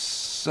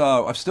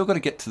 So, I've still got to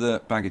get to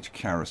the baggage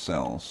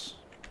carousels.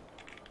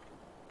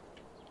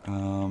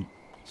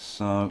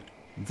 So,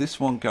 this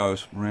one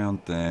goes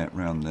round there,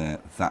 round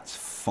there. That's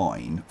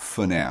fine,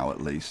 for now at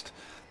least.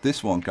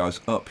 This one goes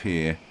up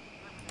here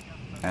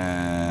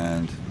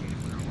and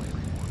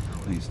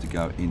needs to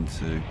go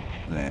into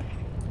there.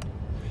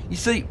 You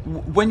see,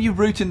 when you're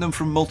routing them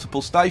from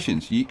multiple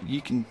stations, you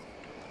can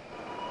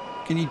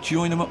you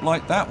join them up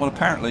like that? Well,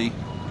 apparently,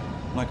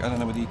 like, I don't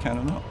know whether you can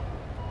or not.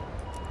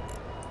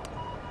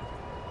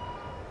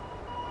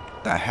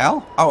 The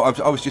hell? Oh,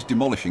 I was just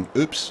demolishing.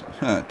 Oops.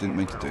 Didn't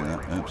mean to do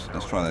that. Oops.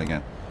 Let's try that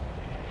again.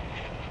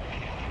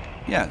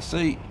 Yeah,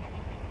 see,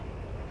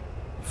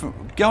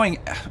 going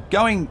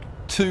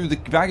to the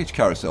baggage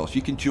carousels,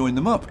 you can join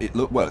them up. It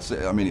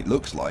I mean, it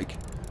looks like.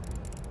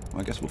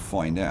 I guess we'll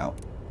find out.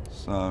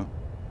 So,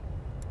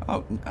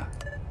 oh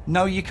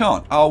no, you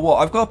can't. Oh, what?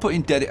 I've got to put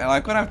in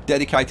I've got to have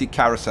dedicated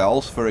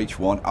carousels for each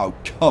one. Oh,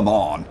 come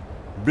on,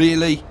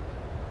 really?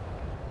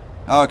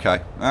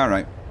 Okay, all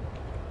right,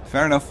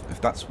 fair enough. If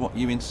that's what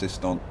you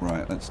insist on,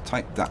 right? Let's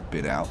take that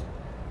bit out.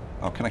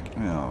 Oh, can I?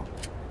 Oh.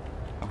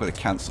 I've got to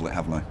cancel it,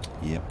 haven't I?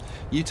 Yep.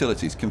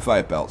 Utilities,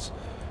 conveyor belts.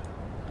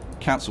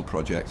 Cancel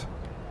project.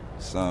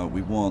 So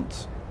we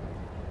want...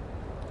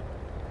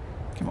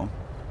 Come on.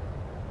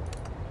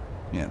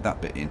 Yeah,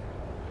 that bit in.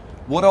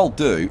 What I'll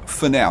do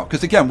for now,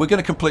 because again, we're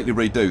going to completely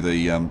redo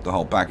the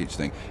whole baggage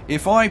thing.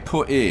 If I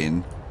put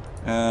in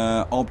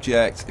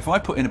object, if I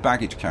put in a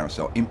baggage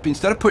carousel,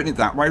 instead of putting it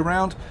that way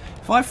round,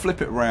 if I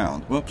flip it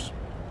round, whoops,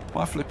 if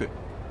I flip it...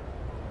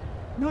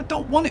 No, I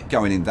don't want it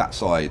going in that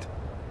side.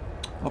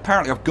 Well,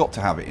 apparently I've got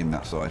to have it in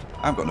that side.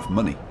 I haven't got enough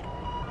money.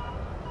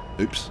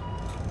 Oops.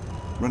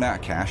 Run out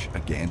of cash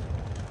again.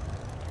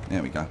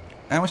 There we go.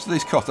 How much do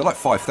these cost? They're like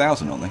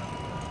 5,000, aren't they?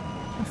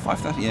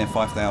 5,000? Yeah,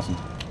 5,000.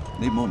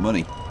 Need more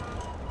money.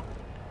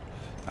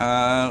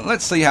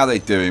 Let's see how they're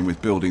doing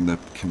with building the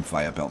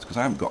conveyor belts, because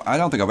I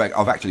don't think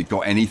I've actually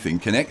got anything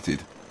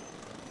connected.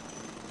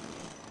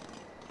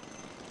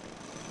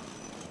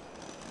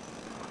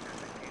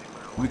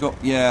 We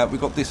got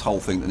this whole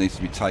thing that needs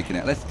to be taken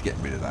out. Let's get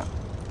rid of that.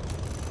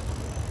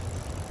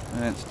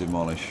 Let's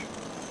demolish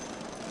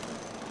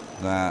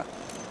that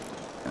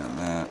and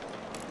that.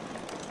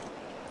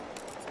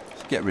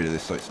 Let's get rid of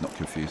this so it's not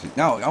confusing.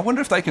 Now, I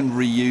wonder if they can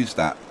reuse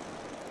that.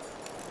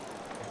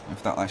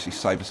 If that'll actually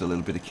save us a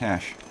little bit of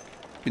cash.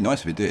 It'd be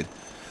nice if it did.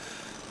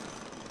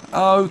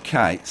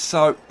 Okay,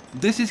 so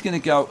this is going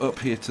to go up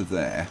here to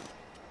there.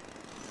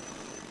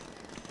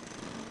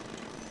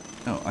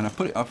 Oh, and I've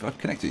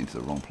connected it into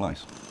the wrong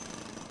place.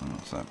 Oh,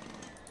 so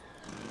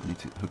I need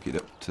to hook it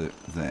up to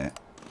there.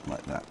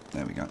 Like that.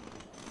 There we go.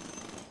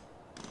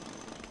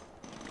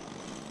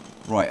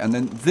 Right, and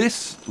then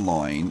this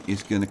line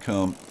is going to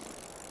come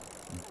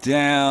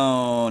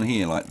down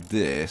here like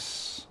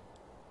this.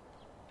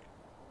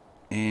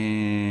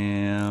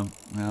 And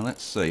now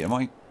let's see. Am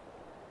I...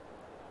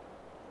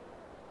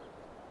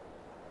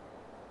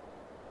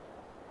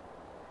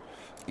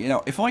 You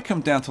know, if I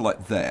come down to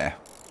like there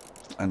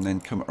and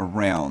then come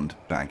around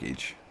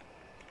baggage...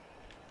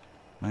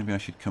 Maybe I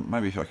should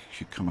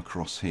come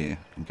across here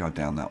and go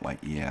down that way.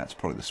 Yeah, that's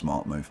probably the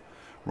smart move.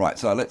 Right,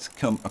 so let's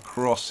come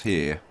across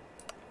here.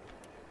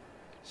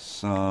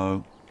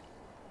 So,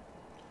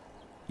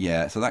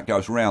 yeah, so that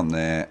goes round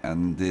there,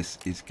 and this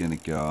is going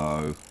to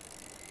go...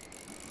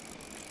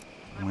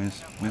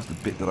 Where's the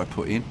bit that I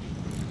put in?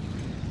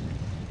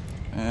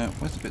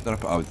 Where's the bit that I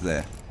put... Oh, it's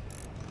there.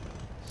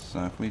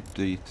 So if we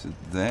do to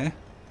there...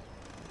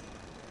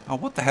 Oh,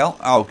 what the hell?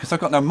 Oh, because I've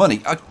got no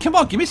money. Oh, come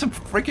on, give me some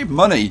freaking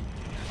money.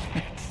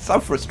 So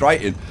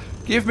frustrating.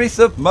 Give me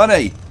some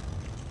money.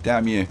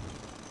 Damn you.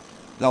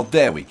 Oh,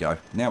 there we go.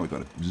 Now we've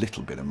got a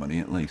little bit of money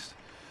at least.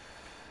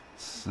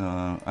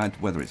 So, and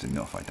whether it's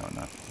enough, I don't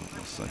know.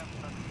 We'll see.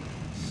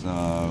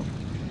 So,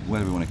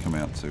 where do we want to come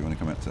out to? We want to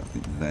come out to, I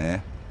think,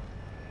 there.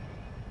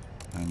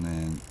 And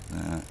then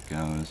that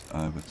goes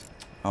over to...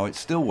 Oh, it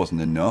still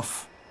wasn't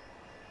enough.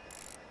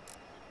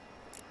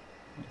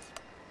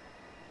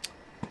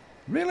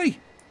 Really?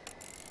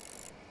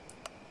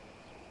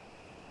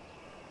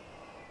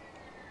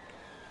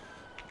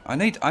 I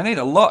need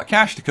a lot of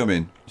cash to come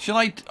in. Should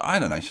I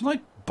don't know, should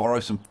I borrow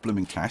some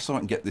blooming cash so I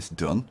can get this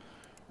done?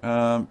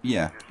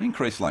 Yeah,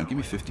 increase loan, give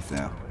me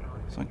 50,000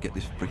 so I can get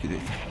this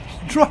freaking...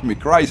 It's driving me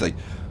crazy.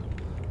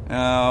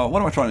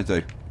 What am I trying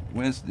to do?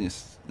 Where's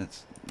this?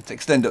 Let's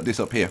extend this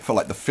up here for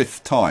like the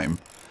 5th time.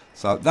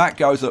 So that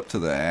goes up to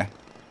there.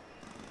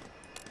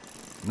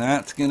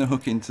 That's going to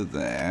hook into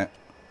there.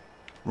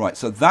 Right,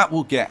 so that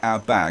will get our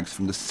bags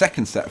from the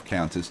 2nd set of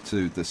counters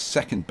to the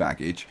 2nd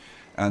baggage.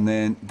 And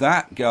then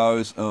that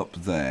goes up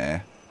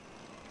there.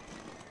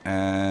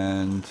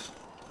 And...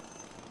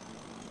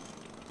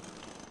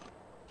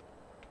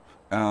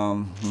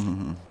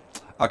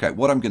 okay,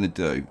 what I'm going to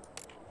do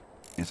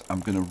is I'm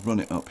going to run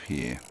it up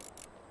here.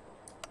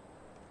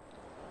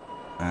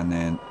 And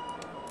then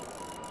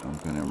I'm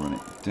going to run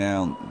it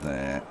down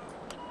there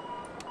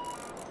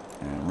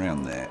and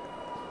around there.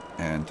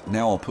 And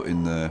now I'll put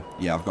in the...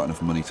 Yeah, I've got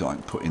enough money so I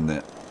can put in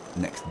the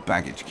next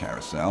baggage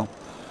carousel.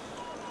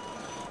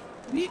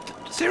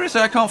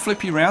 Seriously, I can't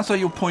flip you around so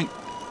you'll point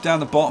down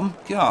the bottom?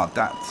 God,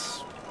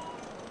 that's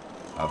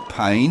a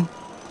pain.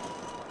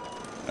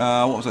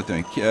 What was I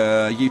doing?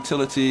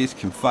 Utilities,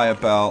 conveyor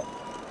belt,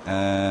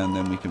 and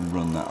then we can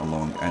run that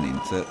along and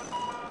into...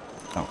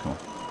 Oh, come on.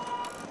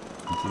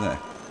 Into there.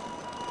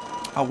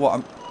 Oh,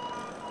 what?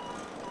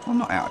 I'm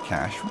not out of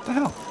cash. What the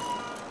hell?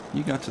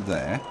 You go to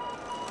there.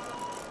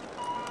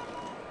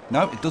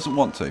 No, it doesn't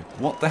want to.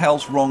 What the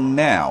hell's wrong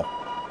now?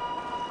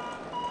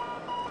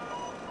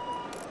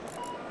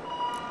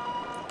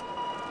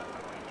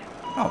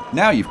 Oh,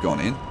 now you've gone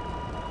in.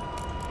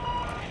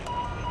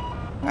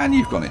 And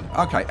you've gone in.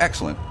 Okay,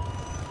 excellent.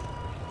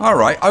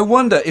 Alright, I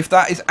wonder if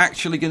that is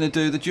actually going to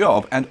do the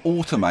job and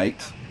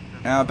automate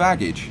our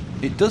baggage.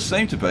 It does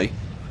seem to be.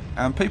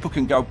 And people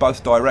can go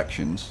both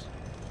directions.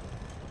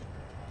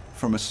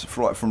 From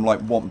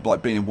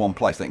being in one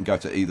place, they can go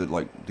to either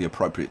like the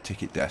appropriate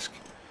ticket desk.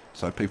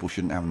 So people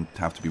shouldn't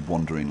have to be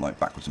wandering like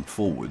backwards and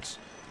forwards.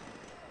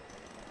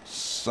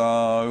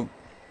 So...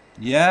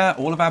 yeah,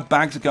 all of our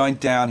bags are going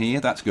down here.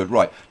 That's good.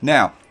 Right,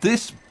 now,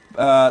 this...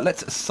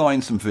 let's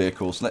assign some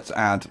vehicles. Let's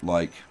add,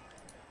 like,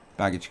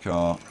 baggage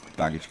car.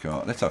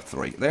 Let's have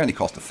 3. They only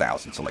cost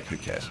 1,000, so, like, who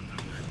cares?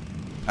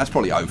 That's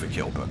probably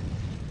overkill, but...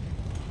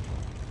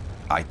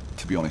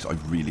 to be honest, I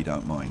really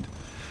don't mind.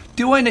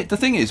 Do I need... The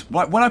thing is,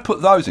 like, when I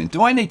put those in,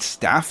 do I need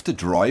staff to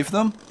drive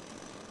them?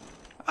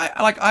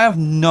 I have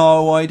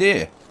no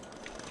idea.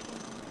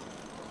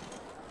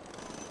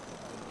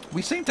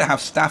 We seem to have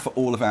staff at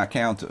all of our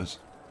counters.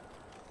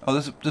 Oh,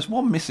 there's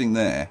one missing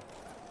there.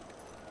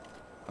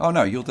 Oh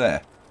no, you're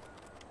there.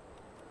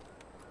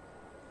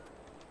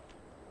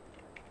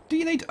 Do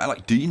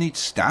you need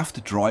staff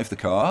to drive the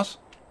cars?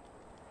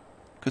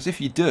 Because if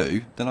you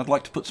do, then I'd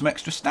like to put some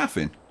extra staff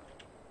in.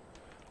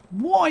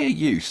 Why are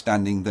you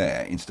standing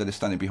there instead of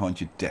standing behind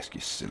your desk,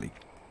 you silly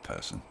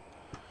person?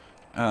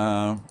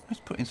 Let's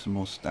put in some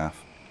more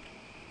staff.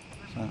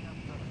 So,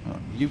 oh,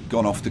 you've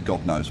gone off to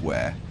God knows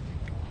where.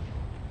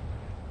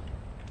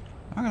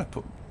 I'm going to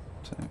put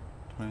 2,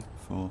 3,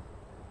 4.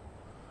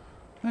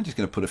 I'm just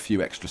going to put a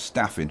few extra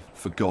staff in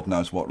for God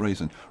knows what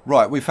reason.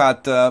 Right, we've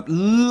had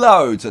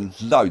loads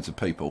and loads of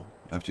people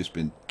have just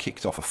been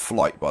kicked off a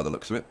flight by the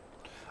looks of it.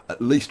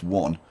 At least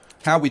one.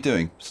 How are we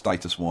doing,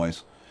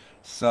 status-wise?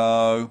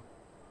 So,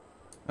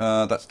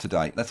 that's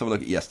today. Let's have a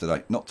look at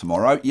yesterday. Not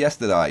tomorrow,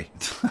 yesterday.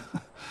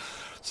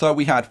 So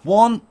we had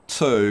 1,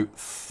 2,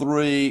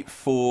 3,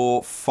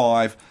 4,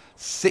 5,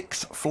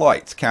 6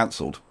 flights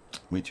cancelled,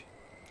 which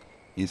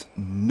is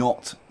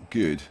not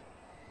good.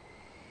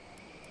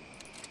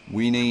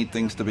 We need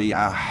things to be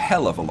a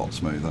hell of a lot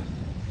smoother.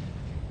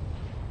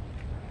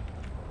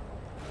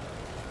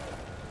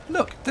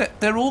 Look,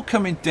 they're all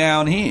coming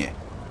down here.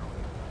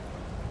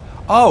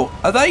 Oh,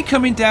 are they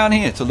coming down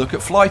here to look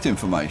at flight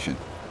information?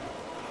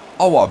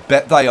 Oh, I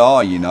bet they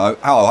are, you know.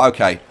 Oh,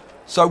 okay.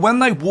 So when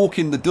they walk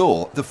in the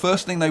door, the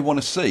first thing they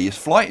want to see is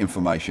flight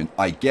information,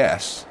 I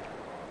guess.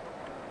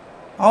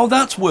 Oh,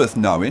 that's worth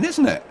knowing,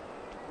 isn't it?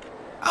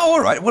 Oh,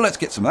 alright. Well, let's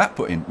get some of that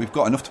put in. We've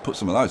got enough to put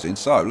some of those in.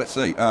 So, let's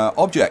see.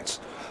 Objects.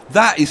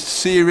 That is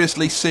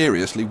seriously,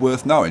 seriously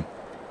worth knowing.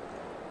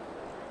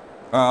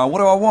 What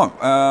do I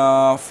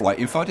want? Flight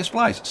info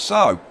displays.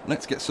 So,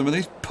 let's get some of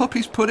these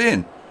puppies put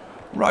in.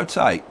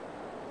 Rotate.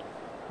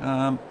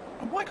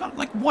 Why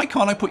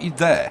can't I put you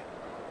there?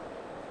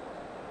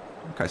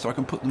 Okay, so I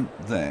can put them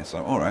there. So,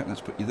 alright,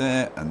 let's put you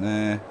there, and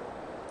there,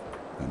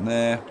 and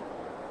there,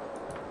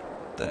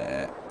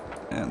 there,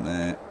 and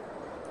there,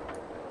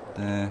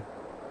 there.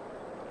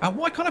 And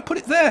why can't I put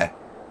it there?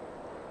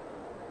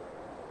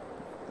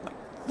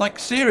 Like,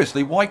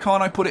 seriously, why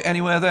can't I put it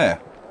anywhere there?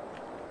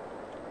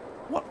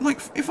 What, like,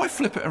 if I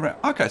flip it around...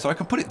 Okay, so I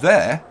can put it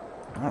there.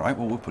 Alright,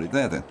 well, we'll put it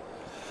there then.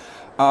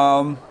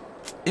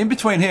 In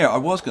between here, I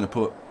was going to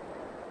put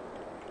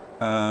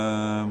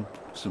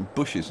some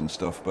bushes and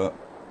stuff, but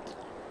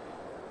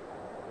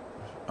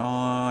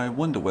I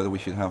wonder whether we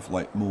should have,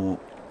 like, more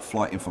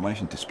flight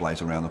information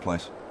displays around the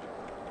place.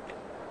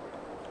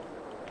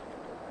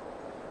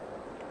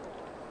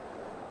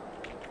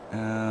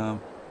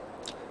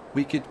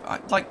 We could,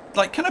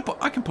 can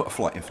I can put a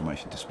flight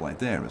information display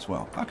there as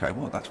well. Okay,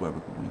 well, that's where we're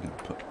going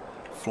to put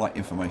flight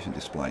information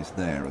displays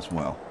there as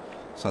well,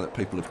 so that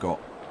people have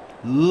got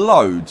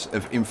loads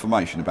of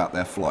information about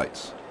their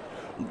flights.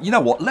 You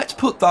know what, let's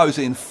put those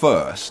in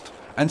first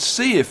and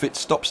see if it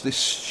stops this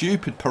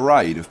stupid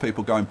parade of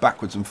people going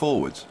backwards and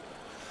forwards.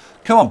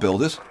 Come on,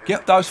 builders,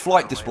 get those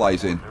flight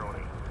displays in.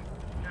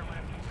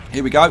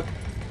 Here we go.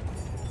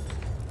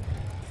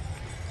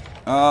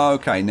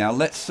 Okay, now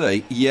let's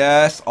see.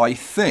 Yes, I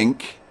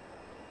think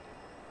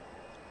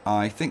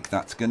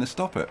that's going to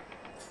stop it.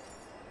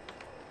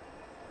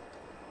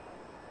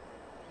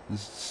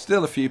 There's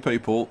still a few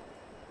people.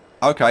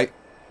 Okay,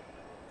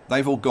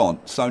 they've all gone.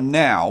 So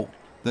now,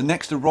 the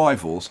next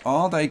arrivals,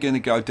 are they going to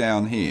go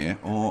down here,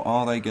 or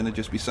are they going to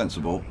just be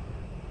sensible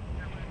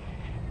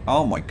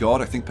Oh my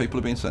god, I think people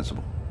are being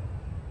sensible.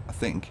 I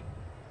think.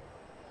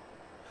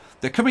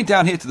 They're coming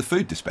down here to the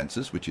food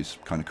dispensers, which is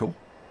kind of cool.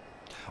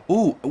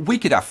 Ooh, we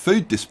could have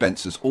food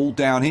dispensers all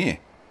down here.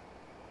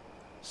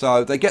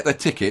 So they get their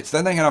tickets,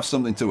 then they can have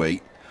something to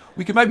eat.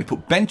 We could maybe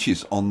put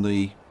benches on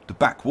the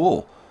back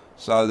wall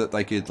so that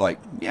they could, like,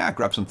 yeah,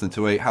 grab something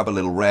to eat, have a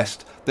little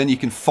rest. Then you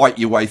can fight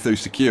your way through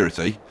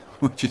security,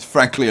 which is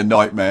frankly a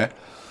nightmare.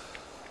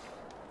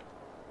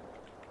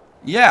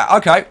 Yeah,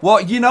 okay.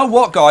 Well, you know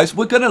what, guys?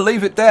 We're going to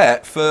leave it there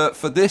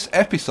for this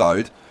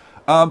episode.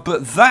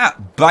 But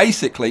that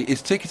basically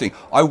is ticketing.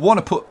 I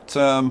want to put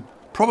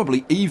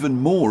probably even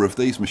more of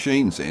these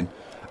machines in.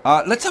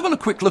 Let's have a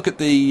quick look at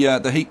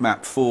the heat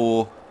map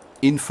for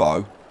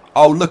info.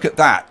 Oh, look at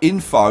that.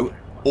 Info,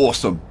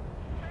 awesome.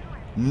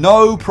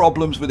 No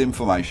problems with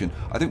information.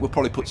 I think we'll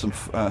probably put some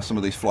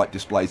of these flight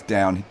displays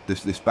down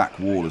this back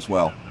wall as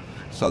well,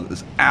 so that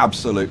there's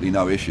absolutely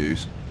no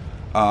issues.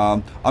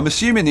 I'm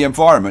assuming the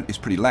environment is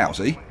pretty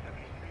lousy.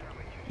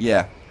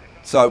 Yeah.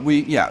 So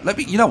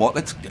you know what?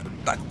 Let's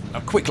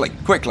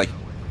quickly.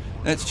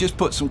 Let's just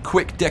put some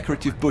quick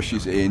decorative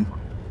bushes in.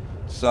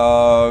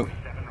 So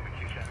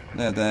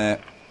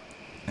there,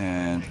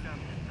 and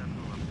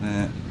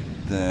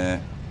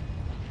there.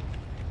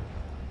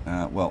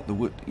 Well, there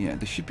would, yeah,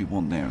 there should be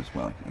one there as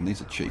well, and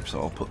these are cheap,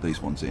 so I'll put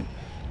these ones in,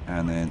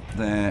 and then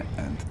there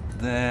and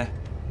there,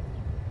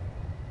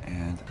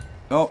 and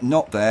oh,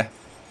 not there,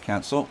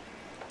 cancel.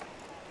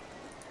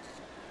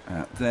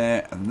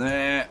 There and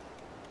there,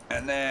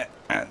 and there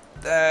and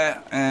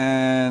there,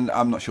 and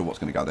I'm not sure what's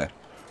going to go there.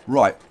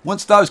 Right,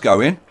 once those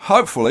go in,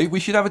 hopefully we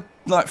should have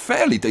a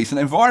fairly decent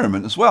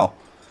environment as well.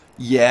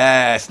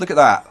 Yes, look at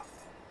that.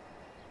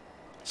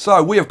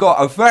 So we have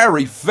got a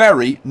very,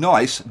 very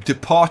nice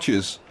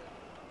departures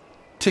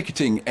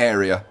ticketing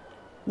area.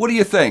 What do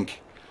you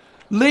think?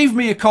 Leave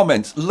me a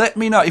comment. Let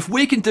me know if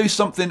we can do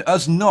something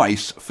as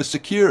nice for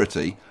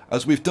security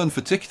as we've done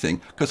for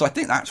ticketing, because I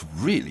think that's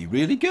really,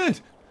 really good.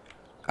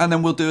 And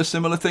then we'll do a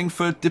similar thing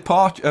for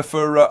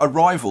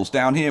arrivals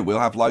down here. We'll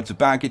have loads of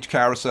baggage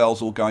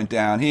carousels all going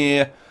down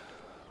here.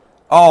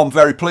 Oh, I'm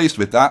very pleased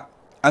with that.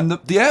 And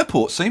the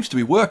airport seems to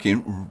be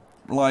working,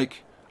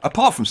 like,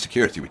 apart from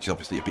security, which is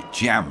obviously a bit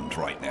jammed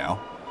right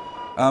now,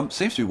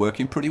 seems to be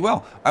working pretty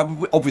well.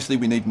 Obviously,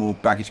 we need more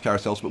baggage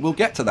carousels, but we'll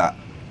get to that.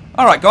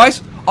 All right,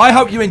 guys. I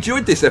hope you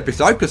enjoyed this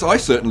episode, because I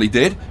certainly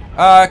did.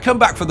 Come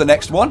back for the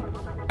next one.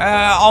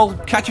 I'll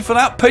catch you for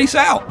that. Peace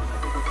out.